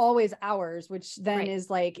 it's always ours, which then Right. is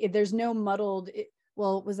like, if there's no muddled,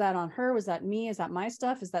 well, was that on her? Was that me? Is that my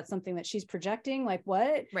stuff? Is that something that she's projecting? Like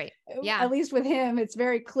what? Right. Yeah. At least with him, it's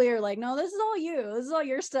very clear. Like, no, this is all you. This is all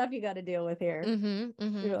your stuff you got to deal with here.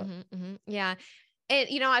 Yeah. Yeah.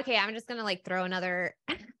 You know, okay, I'm just gonna like throw another.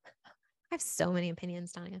 I have so many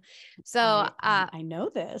opinions, Tanya. So I know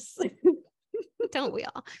this. don't we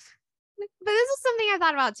all? But this is something I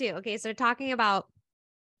thought about too. Okay, so talking about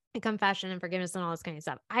confession and forgiveness and all this kind of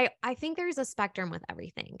stuff. I think there's a spectrum with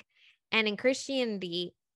everything. And in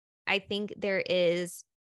Christianity, I think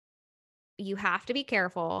you have to be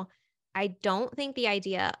careful. I don't think the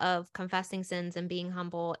idea of confessing sins and being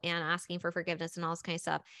humble and asking for forgiveness and all this kind of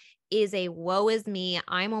stuff is a woe is me,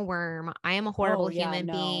 I'm a worm, I am a horrible human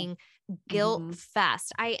being, guilt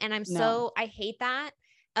fest. I hate that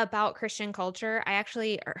about Christian culture. I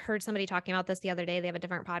actually heard somebody talking about this the other day. They have a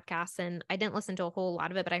different podcast, and I didn't listen to a whole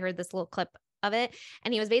lot of it, but I heard this little clip of it.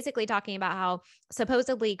 And he was basically talking about how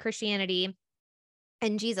supposedly Christianity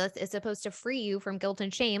and Jesus is supposed to free you from guilt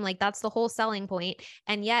and shame. Like that's the whole selling point.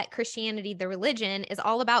 And yet Christianity, the religion, is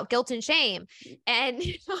all about guilt and shame. And,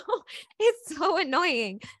 you know, it's so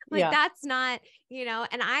annoying. Like that's not, you know,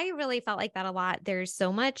 and I really felt like that a lot. There's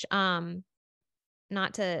so much,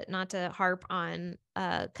 not to harp on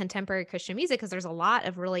contemporary Christian music, because there's a lot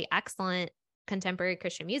of really excellent contemporary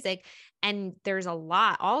Christian music. And there's a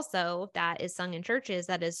lot also that is sung in churches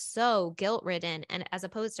that is so guilt ridden, and as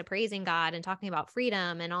opposed to praising God and talking about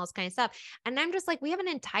freedom and all this kind of stuff. And I'm just like, we have an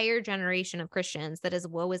entire generation of Christians that is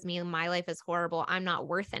woe is me. My life is horrible. I'm not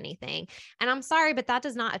worth anything. And I'm sorry, but that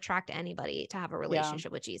does not attract anybody to have a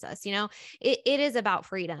relationship with Jesus. You know, it is about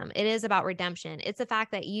freedom. It is about redemption. It's the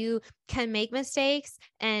fact that you can make mistakes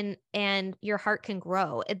and your heart can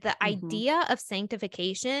grow. The idea of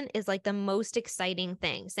sanctification is like the most exciting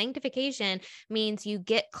thing. Sanctification means you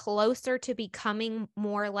get closer to becoming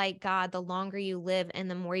more like God the longer you live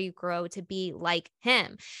and the more you grow to be like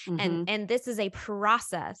him. And this is a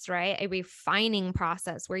process, right? A refining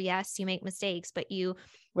process where yes, you make mistakes, but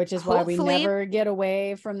which is why we never get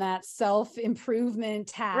away from that self-improvement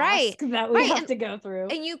task that we have to go through.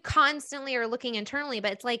 And you constantly are looking internally,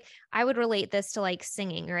 but it's like, I would relate this to like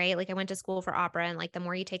singing, right? Like I went to school for opera, and like the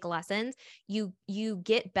more you take lessons, you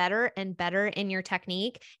get better and better in your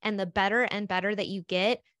technique. And the better and better that you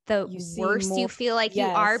get, the worse you feel like you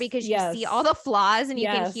are, because you see all the flaws and you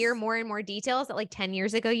can hear more and more details that like 10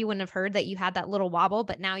 years ago you wouldn't have heard, that you had that little wobble,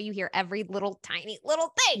 but now you hear every little tiny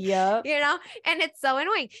little thing, you know, and it's so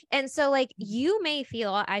annoying. And so like you may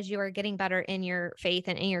feel as you are getting better in your faith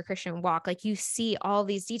and in your Christian walk, like you see all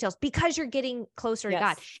these details because you're getting closer to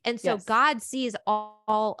God. And so God sees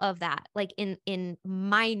all of that like in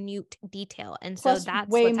minute detail. And plus, so that's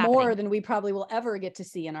way more than we probably will ever get to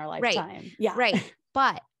see in our lifetime. Right.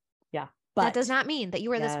 But but that does not mean that you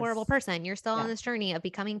are this horrible person. You're still on this journey of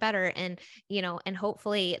becoming better. And, you know, and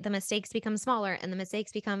hopefully the mistakes become smaller and the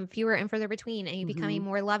mistakes become fewer and further between, and you become a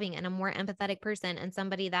more loving and a more empathetic person, and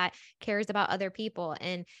somebody that cares about other people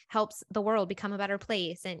and helps the world become a better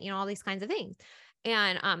place, and, you know, all these kinds of things.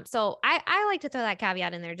 And so I like to throw that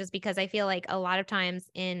caveat in there, just because I feel like a lot of times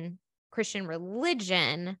in Christian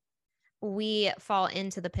religion, we fall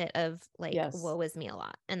into the pit of like, woe is me a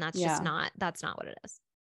lot. And that's just that's not what it is.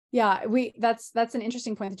 Yeah, that's an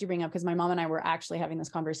interesting point that you bring up, because my mom and I were actually having this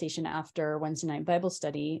conversation after Wednesday night Bible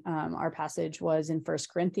study. Our passage was in 1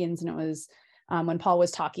 Corinthians, and it was when Paul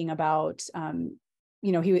was talking about,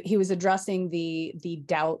 you know, he was addressing the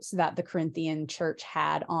doubts that the Corinthian church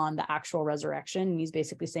had on the actual resurrection. And he's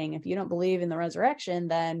basically saying, if you don't believe in the resurrection,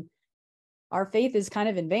 then our faith is kind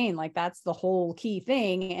of in vain. Like that's the whole key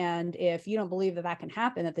thing. And if you don't believe that can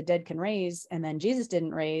happen, that the dead can raise, and then Jesus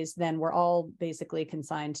didn't raise, then we're all basically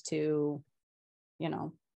consigned to, you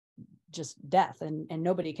know, just death, and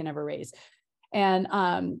nobody can ever raise. And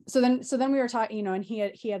so then we were talking, you know, and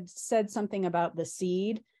he had said something about the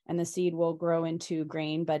seed, and the seed will grow into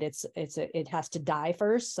grain, but it has to die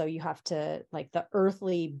first. So you have to, like, the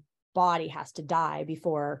earthly body has to die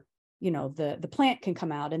before, you know, the plant can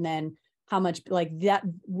come out. And then how much, like that,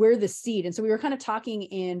 we're the seed. And so we were kind of talking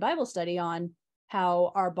in Bible study on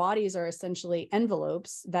how our bodies are essentially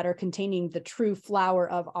envelopes that are containing the true flower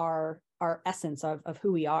of our essence of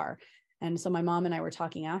who we are. And so my mom and I were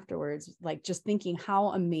talking afterwards, like just thinking how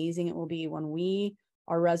amazing it will be when we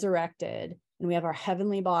are resurrected and we have our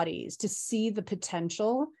heavenly bodies, to see the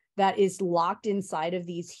potential that is locked inside of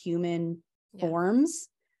these human forms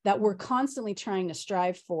that we're constantly trying to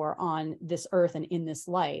strive for on this earth and in this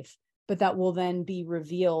life, but that will then be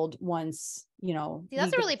revealed once, you know. See,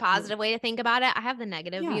 that's a really positive way to think about it. I have the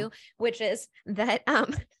negative view, which is that,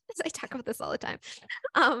 I talk about this all the time.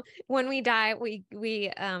 When we die,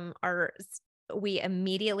 we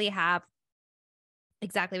immediately have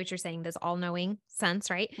exactly what you're saying, this all-knowing sense,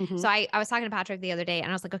 right? So I was talking to Patrick the other day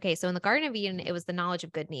and I was like, okay, so in the Garden of Eden, it was the knowledge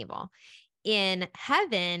of good and evil. In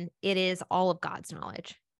heaven, it is all of God's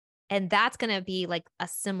knowledge. And that's going to be like a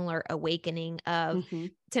similar awakening of,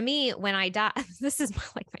 to me, when I die, this is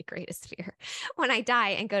like my greatest fear. When I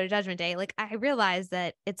die and go to Judgment Day, like I realize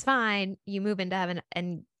that it's fine. You move into heaven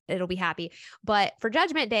and it'll be happy. But for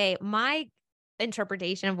Judgment Day, my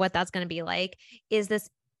interpretation of what that's going to be like is this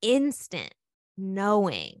instant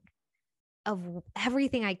knowing of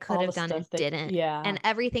everything I could have done and didn't, and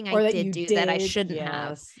everything I did do that I shouldn't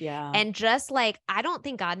have. And just like, I don't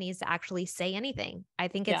think God needs to actually say anything. I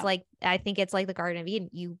think it's like the Garden of Eden.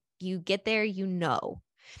 You get there, you know,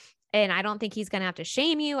 and I don't think he's going to have to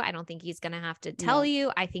shame you. I don't think he's going to have to tell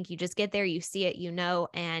you. I think you just get there, you see it, you know,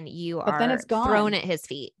 and you are then it's gone. Thrown at his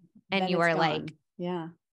feet, and then you are gone.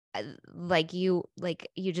 Like you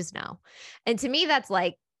just know. And to me, that's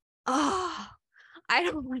like, oh, I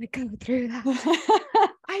don't want to go through that.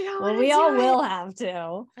 I don't. Well, we all will have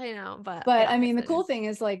to. I know, but I mean, the cool thing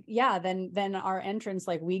is like, then our entrance,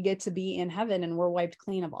 like we get to be in heaven and we're wiped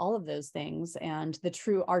clean of all of those things, and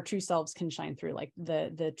our true selves can shine through, like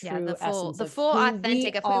the true essence, the full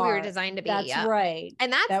authentic of who we were designed to be. That's right.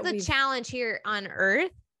 And that's the challenge here on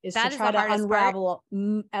earth. Is to try to unravel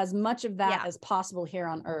as much of that as possible here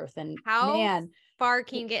on earth. And how far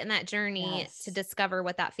can you get in that journey to discover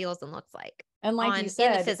what that feels and looks like? And like you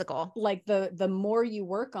said, in the physical, like the more you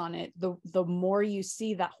work on it, the more you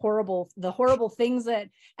see the horrible things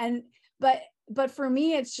but for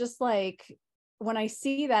me, it's just like, when I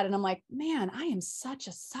see that and I'm like, man, I am such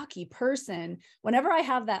a sucky person. Whenever I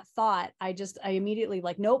have that thought, I immediately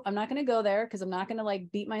like, nope, I'm not going to go there, because I'm not going to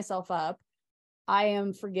like beat myself up. I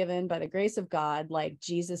am forgiven by the grace of God. Like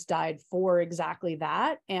Jesus died for exactly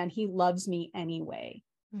that. And he loves me anyway.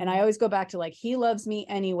 And I always go back to like, he loves me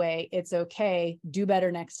anyway. It's okay. Do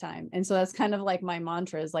better next time. And so that's kind of like my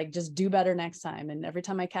mantra, is like, just do better next time. And every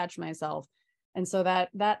time I catch myself. And so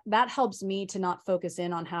that helps me to not focus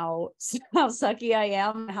in on how sucky I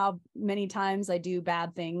am, how many times I do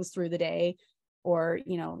bad things through the day, or,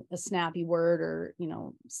 you know, a snappy word, or, you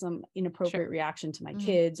know, some inappropriate reaction to my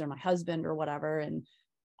kids or my husband or whatever. And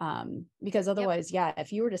because otherwise,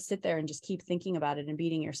 if you were to sit there and just keep thinking about it and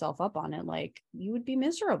beating yourself up on it, like, you would be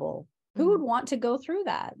miserable. Who would want to go through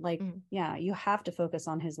that? Like, you have to focus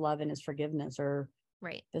on his love and his forgiveness, or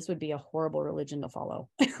this would be a horrible religion to follow.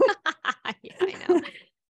 Yeah, I know.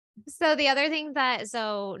 So the other thing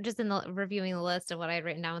just in reviewing the list of what I had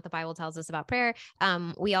written down, what the Bible tells us about prayer,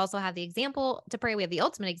 we also have the example to pray. We have the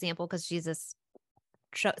ultimate example, because Jesus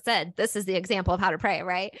said, this is the example of how to pray,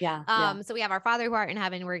 right? So we have our Father who art in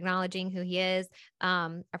heaven. We're acknowledging who he is.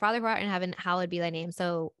 Our Father who art in heaven, hallowed be thy name.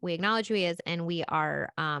 So we acknowledge who he is, and we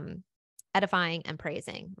are edifying and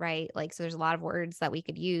praising, right? Like, so there's a lot of words that we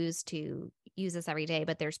could use to use this every day,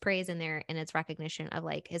 but there's praise in there, and it's recognition of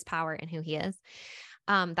like his power and who he is.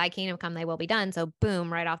 Thy kingdom come, thy will be done. So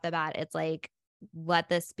boom, right off the bat, it's like,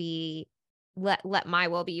 let my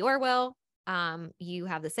will be your will. You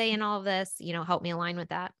have the say in all of this, you know, help me align with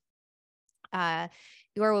that.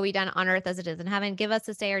 Your will be done on earth as it is in heaven. Give us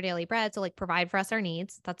this day our daily bread. So like, provide for us our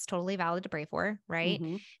needs. That's totally valid to pray for. Right.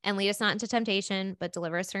 And lead us not into temptation, but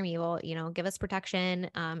deliver us from evil. You know, give us protection,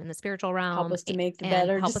 in the spiritual realm. Help us to make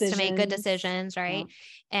us to make good decisions. Right.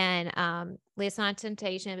 And, lead us not into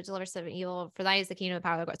temptation, but deliver us from evil. For thine is the kingdom and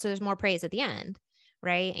power of God. So there's more praise at the end.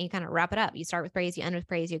 Right. And you kind of wrap it up. You start with praise, you end with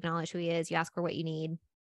praise, you acknowledge who he is, you ask for what you need.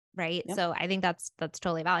 Right. Yep. So I think that's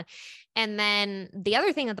totally valid. And then the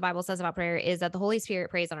other thing that the Bible says about prayer is that the Holy Spirit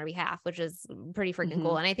prays on our behalf, which is pretty freaking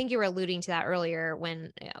cool. And I think you were alluding to that earlier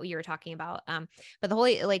when you were talking about, but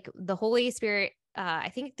the Holy Spirit, I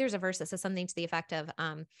think there's a verse that says something to the effect of,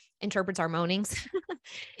 interprets our moanings.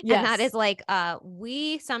 And that is like,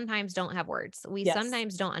 we sometimes don't have words. We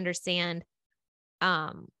sometimes don't understand,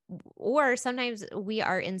 or sometimes we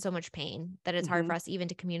are in so much pain that it's hard for us even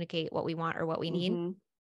to communicate what we want or what we need.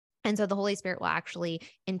 And so the Holy Spirit will actually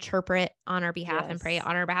interpret on our behalf and pray Yes.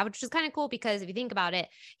 on our behalf, which is kind of cool because if you think about it,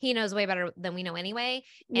 he knows way better than we know anyway.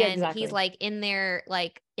 Yeah, And he's exactly. like in there,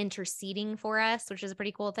 like interceding for us, which is a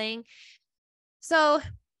pretty cool thing. So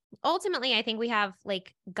ultimately, I think we have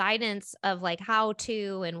like guidance of like how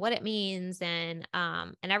to and what it means and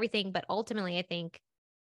everything. But ultimately, I think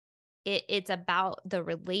it's about the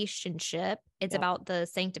relationship. It's Yep. about the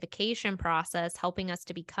sanctification process, helping us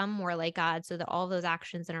to become more like God so that all those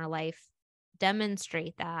actions in our life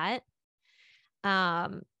demonstrate that.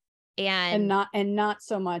 Um, And and not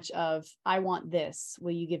so much of, I want this,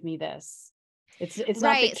 will you give me this? It's not the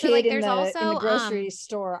right. So kid like in there's the also, grocery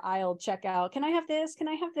store aisle checkout. Can I have this? Can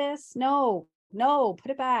I have this? No, put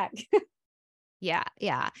it back. yeah,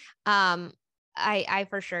 yeah. Um, I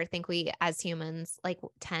for sure think we as humans like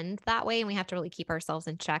tend that way and we have to really keep ourselves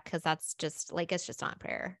in check because that's just like, it's just not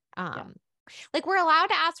prayer. Yeah. Like we're allowed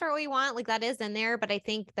to ask for what we want, like that is in there, but I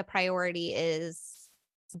think the priority is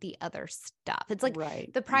the other stuff. It's like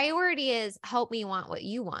Right. the priority is help me want what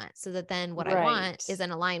you want so that then what I want Right. is in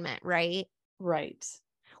alignment, right? Right.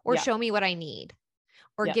 Or Yeah. show me what I need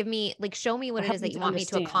or Yeah. give me like show me what Or it help is me that to you want me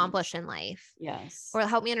to understand. accomplish in life Yes. or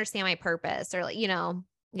help me understand my purpose or like,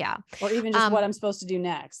 yeah. Or even just Um what I'm supposed to do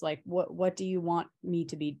next. Like, what do you want me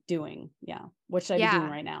to be doing? Yeah. What should I be doing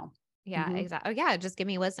yeah. right now? Yeah, Mm-hmm. exactly. Oh yeah, just give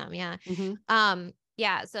me wisdom. Yeah. Mm-hmm.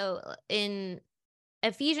 Yeah, so in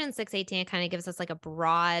Ephesians 6:18 it kind of gives us like a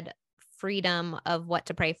broad freedom of what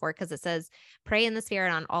to pray for because it says pray in the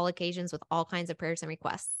spirit on all occasions with all kinds of prayers and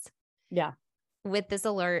requests. Yeah. With this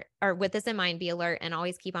in mind, be alert and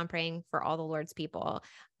always keep on praying for all the Lord's people.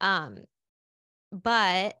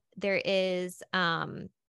 But there is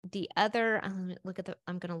the other I'm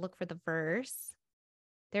going to look for the verse.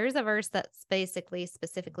 There's a verse that's basically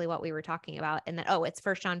specifically what we were talking about and that it's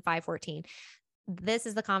 1 John 5:14. This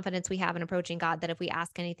is the confidence we have in approaching God that if we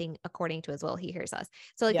ask anything according to his will, he hears us.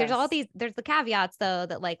 So like Yes. there's the caveats though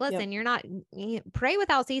that like, Yep. listen, pray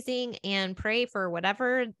without ceasing and pray for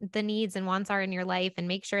whatever the needs and wants are in your life and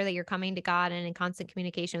make sure that you're coming to God and in constant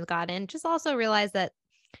communication with God. And just also realize that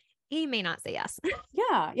he may not say yes.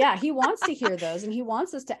 Yeah. Yeah. He wants to hear those and he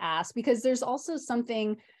wants us to ask because there's also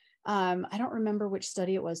something, I don't remember which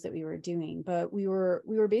study it was that we were doing, but we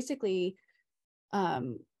were basically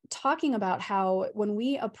talking about how when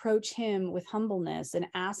we approach him with humbleness and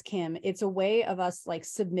ask him, it's a way of us like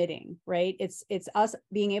submitting, right? It's us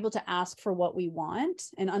being able to ask for what we want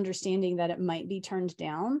and understanding that it might be turned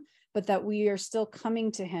down, but that we are still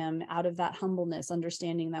coming to him out of that humbleness,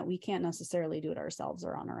 understanding that we can't necessarily do it ourselves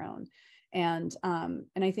or on our own. And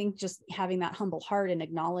I think just having that humble heart and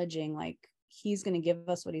acknowledging like he's going to give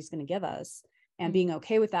us what he's going to give us and being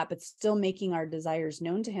okay with that, but still making our desires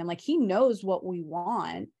known to him. Like he knows what we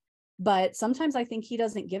want, but sometimes I think he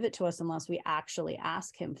doesn't give it to us unless we actually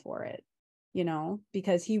ask him for it,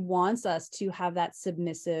 because he wants us to have that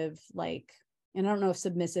submissive, like, and I don't know if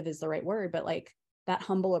submissive is the right word, but like that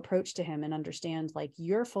humble approach to him and understand like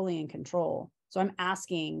you're fully in control. So I'm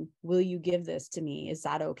asking, will you give this to me? Is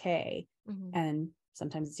that okay? Mm-hmm. And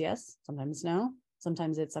sometimes it's yes, sometimes it's no.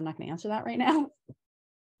 Sometimes it's, I'm not going to answer that right now,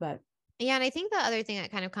 but Yeah, and I think the other thing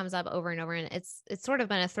that kind of comes up over and over, and it's sort of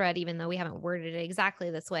been a thread, even though we haven't worded it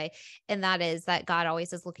exactly this way, and that is that God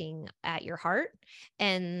always is looking at your heart,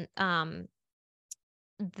 and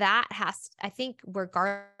that I think,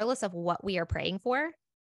 regardless of what we are praying for,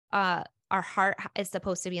 our heart is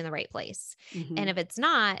supposed to be in the right place, and if it's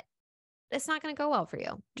not, it's not going to go well for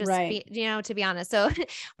you. Just right. to be honest. So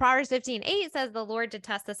Proverbs 15:8 says the Lord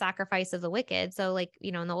detests the sacrifice of the wicked. So like,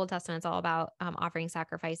 in the Old Testament, it's all about offering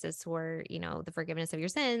sacrifices for, the forgiveness of your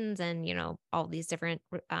sins and, all these different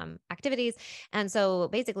activities. And so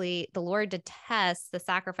basically the Lord detests the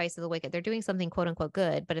sacrifice of the wicked. They're doing something quote unquote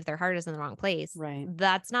good, but if their heart is in the wrong place, Right.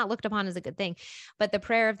 that's not looked upon as a good thing. But the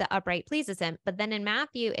prayer of the upright pleases him. But then in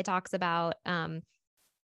Matthew, it talks about,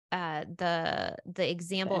 the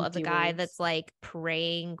example of the guy words. that's like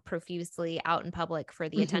praying profusely out in public for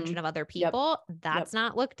the attention of other Yep. people. That's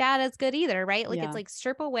not looked at as good either, right? Like it's like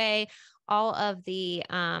strip away all of the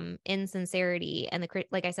insincerity and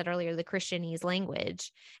like I said earlier, the Christianese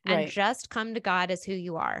language and just come to God as who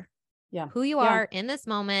you are. Who you are in this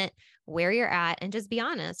moment, where you're at, and just be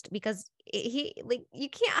honest because you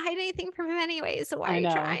can't hide anything from him anyway. So why are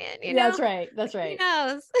you trying? That's right. That's right. He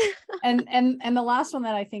knows. and the last one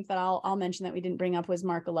that I think that I'll mention that we didn't bring up was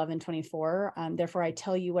Mark 11:24. Therefore, I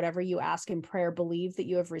tell you, whatever you ask in prayer, believe that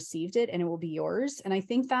you have received it and it will be yours. And I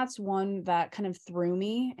think that's one that kind of threw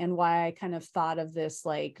me and why I kind of thought of this,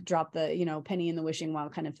 like drop the, penny in the wishing well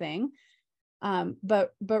kind of thing.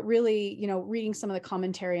 But really, reading some of the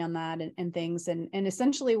commentary on that and things, and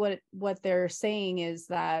essentially what they're saying is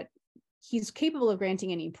that he's capable of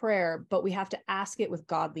granting any prayer, but we have to ask it with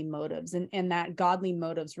godly motives. And that godly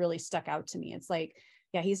motives really stuck out to me. It's like,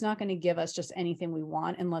 yeah, he's not going to give us just anything we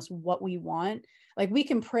want unless what we want, like we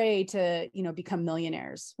can pray to, become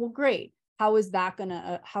millionaires. Well, great. How is that going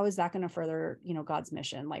to further, God's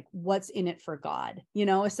mission? Like what's in it for God?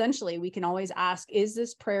 Essentially we can always ask, is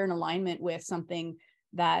this prayer in alignment with something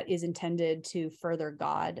that is intended to further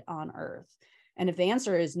God on earth? And if the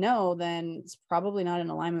answer is no, then it's probably not in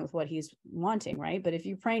alignment with what he's wanting, right? But if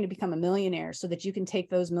you're praying to become a millionaire so that you can take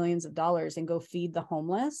those millions of dollars and go feed the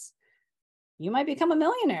homeless, you might become a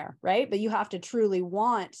millionaire, right? But you have to truly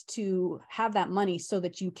want to have that money so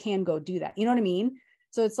that you can go do that. You know what I mean?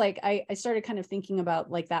 So it's like, I started kind of thinking about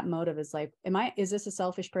like that motive is like, is this a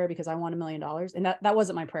selfish prayer because I want $1 million? And that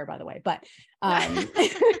wasn't my prayer, by the way, but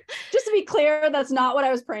just to be clear, that's not what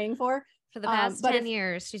I was praying for. For the past 10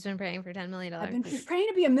 years, she's been praying for $10 million. I've been praying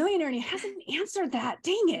to be a millionaire and he hasn't answered that.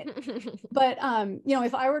 Dang it. But,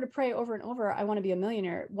 if I were to pray over and over, I want to be a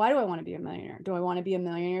millionaire. Why do I want to be a millionaire? Do I want to be a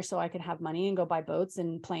millionaire so I can have money and go buy boats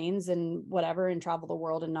and planes and whatever and travel the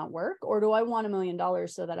world and not work? Or do I want $1 million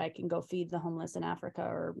so that I can go feed the homeless in Africa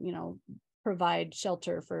or, provide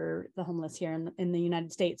shelter for the homeless here in the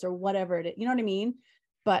United States or whatever it is? You know what I mean?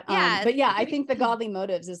 But I think the godly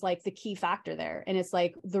motives is like the key factor there. And it's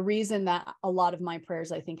like the reason that a lot of my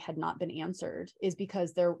prayers, I think, had not been answered is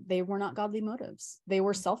because they were not godly motives. They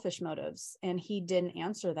were selfish motives and he didn't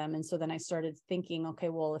answer them. And so then I started thinking, okay,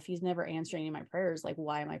 well, if he's never answering any of my prayers, like,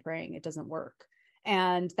 why am I praying? It doesn't work.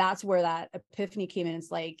 And that's where that epiphany came in.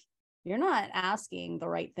 It's like, you're not asking the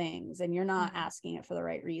right things and you're not asking it for the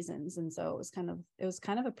right reasons. And so it was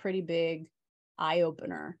kind of a pretty big eye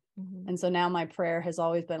opener. And so now my prayer has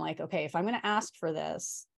always been like, okay, if I'm going to ask for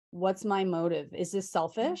this, what's my motive? Is this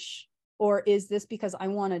selfish or is this because I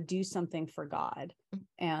want to do something for God?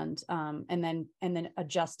 And then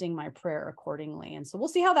adjusting my prayer accordingly. And so we'll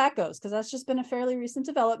see how that goes, because that's just been a fairly recent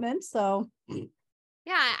development. So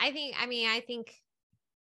yeah, I think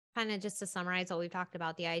kind of just to summarize what we've talked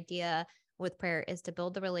about, the idea with prayer is to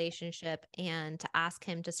build the relationship and to ask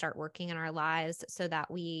him to start working in our lives so that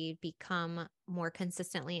we become more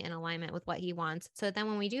consistently in alignment with what he wants. So then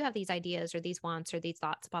when we do have these ideas or these wants or these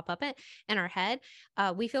thoughts pop up in our head,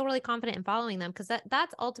 we feel really confident in following them, because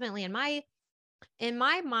that's ultimately in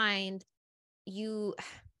my mind,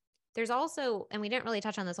 there's also, and we didn't really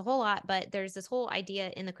touch on this a whole lot, but there's this whole idea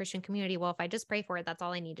in the Christian community, well, if I just pray for it, that's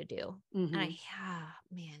all I need to do. And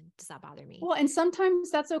man, does that bother me? Well, and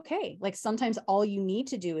sometimes that's okay. Like sometimes all you need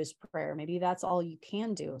to do is prayer. Maybe that's all you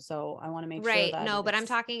can do. So I want to make sure that no, but I'm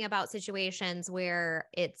talking about situations where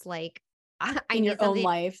it's like, I in need your own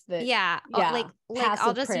life that, like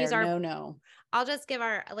I'll just prayer, use I'll just give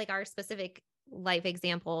our specific life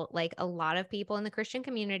example. Like a lot of people in the Christian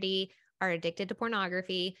community are addicted to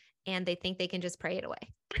pornography and they think they can just pray it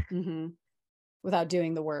away without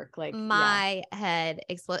doing the work. Like my head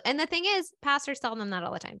explodes. And the thing is, pastors tell them that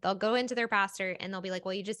all the time. They'll go into their pastor and they'll be like,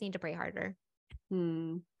 well, you just need to pray harder.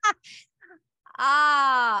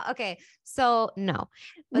 Okay. So no.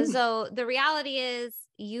 So the reality is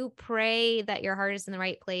you pray that your heart is in the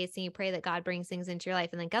right place and you pray that God brings things into your life.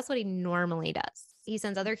 And then guess what he normally does? He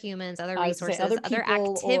sends other humans, other resources, other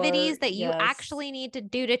activities that you actually need to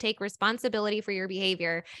do to take responsibility for your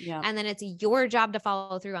behavior. And then it's your job to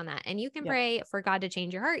follow through on that. And you can pray for God to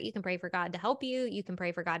change your heart. You can pray for God to help you. You can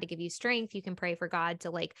pray for God to give you strength. You can pray for God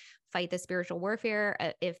to like fight the spiritual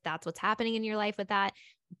warfare if that's what's happening in your life with that.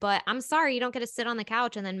 But I'm sorry, you don't get to sit on the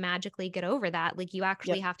couch and then magically get over that. Like you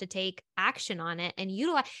actually have to take action on it and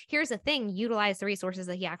here's the thing, utilize the resources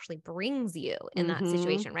that he actually brings you in that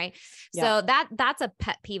situation. Right. So that's a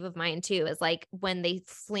pet peeve of mine too, is like when they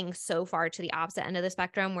fling so far to the opposite end of the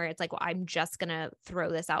spectrum where it's like, well, I'm just going to throw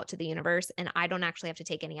this out to the universe and I don't actually have to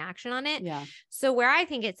take any action on it. So where I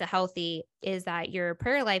think it's a healthy is that your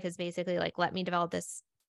prayer life is basically like, let me develop this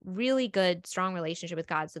really good, strong relationship with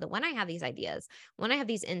God so that when I have these ideas, when I have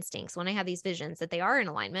these instincts, when I have these visions, that they are in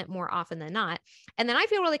alignment more often than not. And then I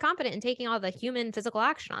feel really confident in taking all the human physical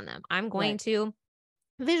action on them. I'm going to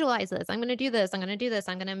visualize this. I'm going to do this. I'm going to do this.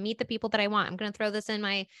 I'm going to meet the people that I want. I'm going to throw this in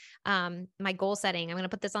my, my goal setting. I'm going to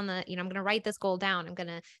put this on the, I'm going to write this goal down. I'm going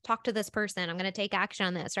to talk to this person. I'm going to take action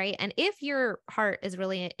on this. Right. And if your heart is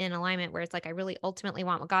really in alignment where it's like, I really ultimately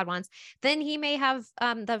want what God wants, then he may have,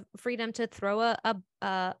 the freedom to throw a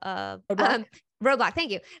roadblock.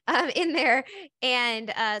 Thank you. In there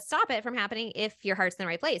and, stop it from happening if your heart's in the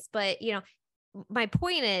right place. But, my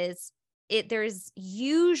point is, there's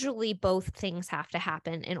usually both things have to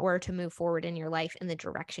happen in order to move forward in your life in the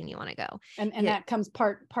direction you want to go. And that comes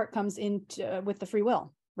part comes into with the free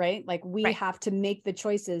will, right? Like we have to make the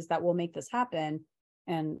choices that will make this happen.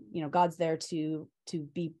 And, God's there to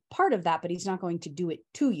be part of that, but he's not going to do it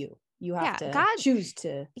to you. You have to choose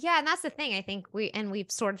to. Yeah. And that's the thing. I think we've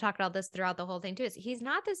sort of talked about this throughout the whole thing too, is he's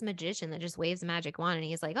not this magician that just waves a magic wand and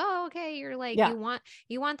he's like, oh, okay. You're like,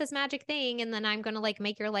 you want this magic thing. And then I'm going to like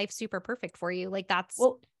make your life super perfect for you. Like that's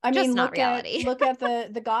not reality. Look at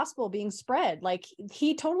the gospel being spread. Like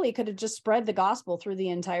he totally could have just spread the gospel through the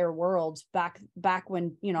entire world back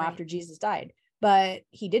when, after Jesus died, but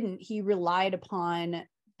he didn't. He relied upon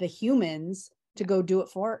the humans to go do it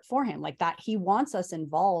for him, like that. He wants us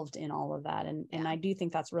involved in all of that. And I do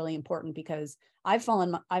think that's really important, because I've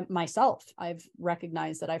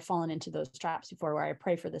recognized that I've fallen into those traps before, where I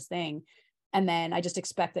pray for this thing and then I just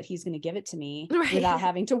expect that he's going to give it to me without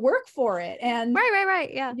having to work for it. And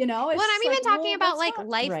right. Yeah. Well, I'm even talking about like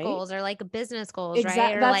life goals or like business goals,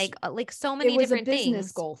 right? Or like so many different things. It was a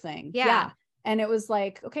business goal thing. Yeah. And it was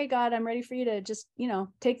like, okay, God, I'm ready for you to just,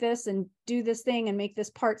 take this and do this thing and make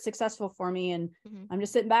this part successful for me. And I'm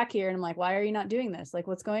just sitting back here and I'm like, why are you not doing this? Like,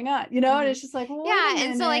 what's going on? And it's just like,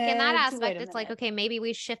 and so like in that aspect, it's like, okay, maybe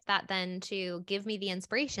we shift that then to give me the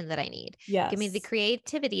inspiration that I need. Yes. Give me the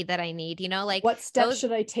creativity that I need, like what steps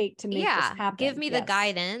should I take to make this happen? Give me the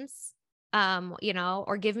guidance.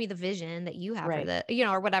 Or give me the vision that you have for the,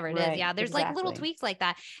 or whatever it is. Yeah. There's like little tweaks like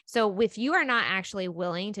that. So if you are not actually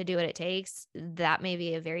willing to do what it takes, that may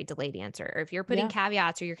be a very delayed answer. Or if you're putting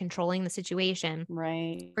caveats or you're controlling the situation,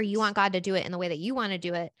 or you want God to do it in the way that you want to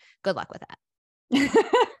do it, good luck with that.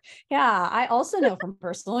 Yeah. I also know from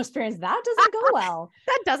personal experience that doesn't go well.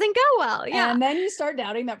 That doesn't go well. Yeah. And then you start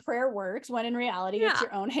doubting that prayer works, when in reality, it's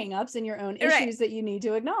your own hangups and your own issues that you need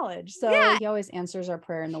to acknowledge. So he always answers our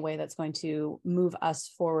prayer in the way that's going to move us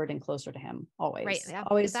forward and closer to him. Always. Right. Yeah,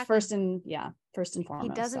 always first and foremost. He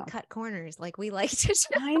doesn't cut corners like we like to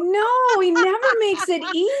do. I know. He never makes it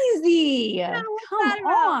easy. Come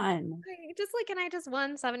on. Just like, can I just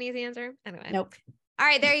one easy answer? Anyway. Nope. All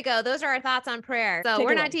right, there you go. Those are our thoughts on prayer. So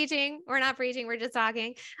we're not teaching, we're not preaching, we're just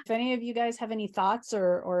talking. If any of you guys have any thoughts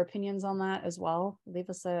or opinions on that as well, leave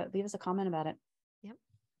us a comment about it. Yep.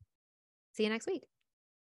 See you next week.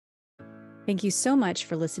 Thank you so much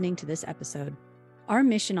for listening to this episode. Our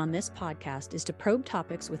mission on this podcast is to probe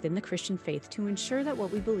topics within the Christian faith to ensure that what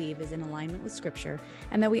we believe is in alignment with Scripture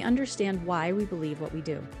and that we understand why we believe what we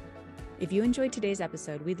do. If you enjoyed today's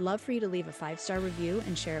episode, we'd love for you to leave a 5-star review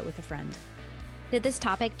and share it with a friend. Did this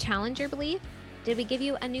topic challenge your belief? Did we give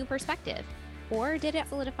you a new perspective? Or did it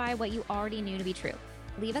solidify what you already knew to be true?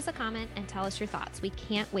 Leave us a comment and tell us your thoughts. We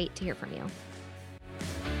can't wait to hear from you.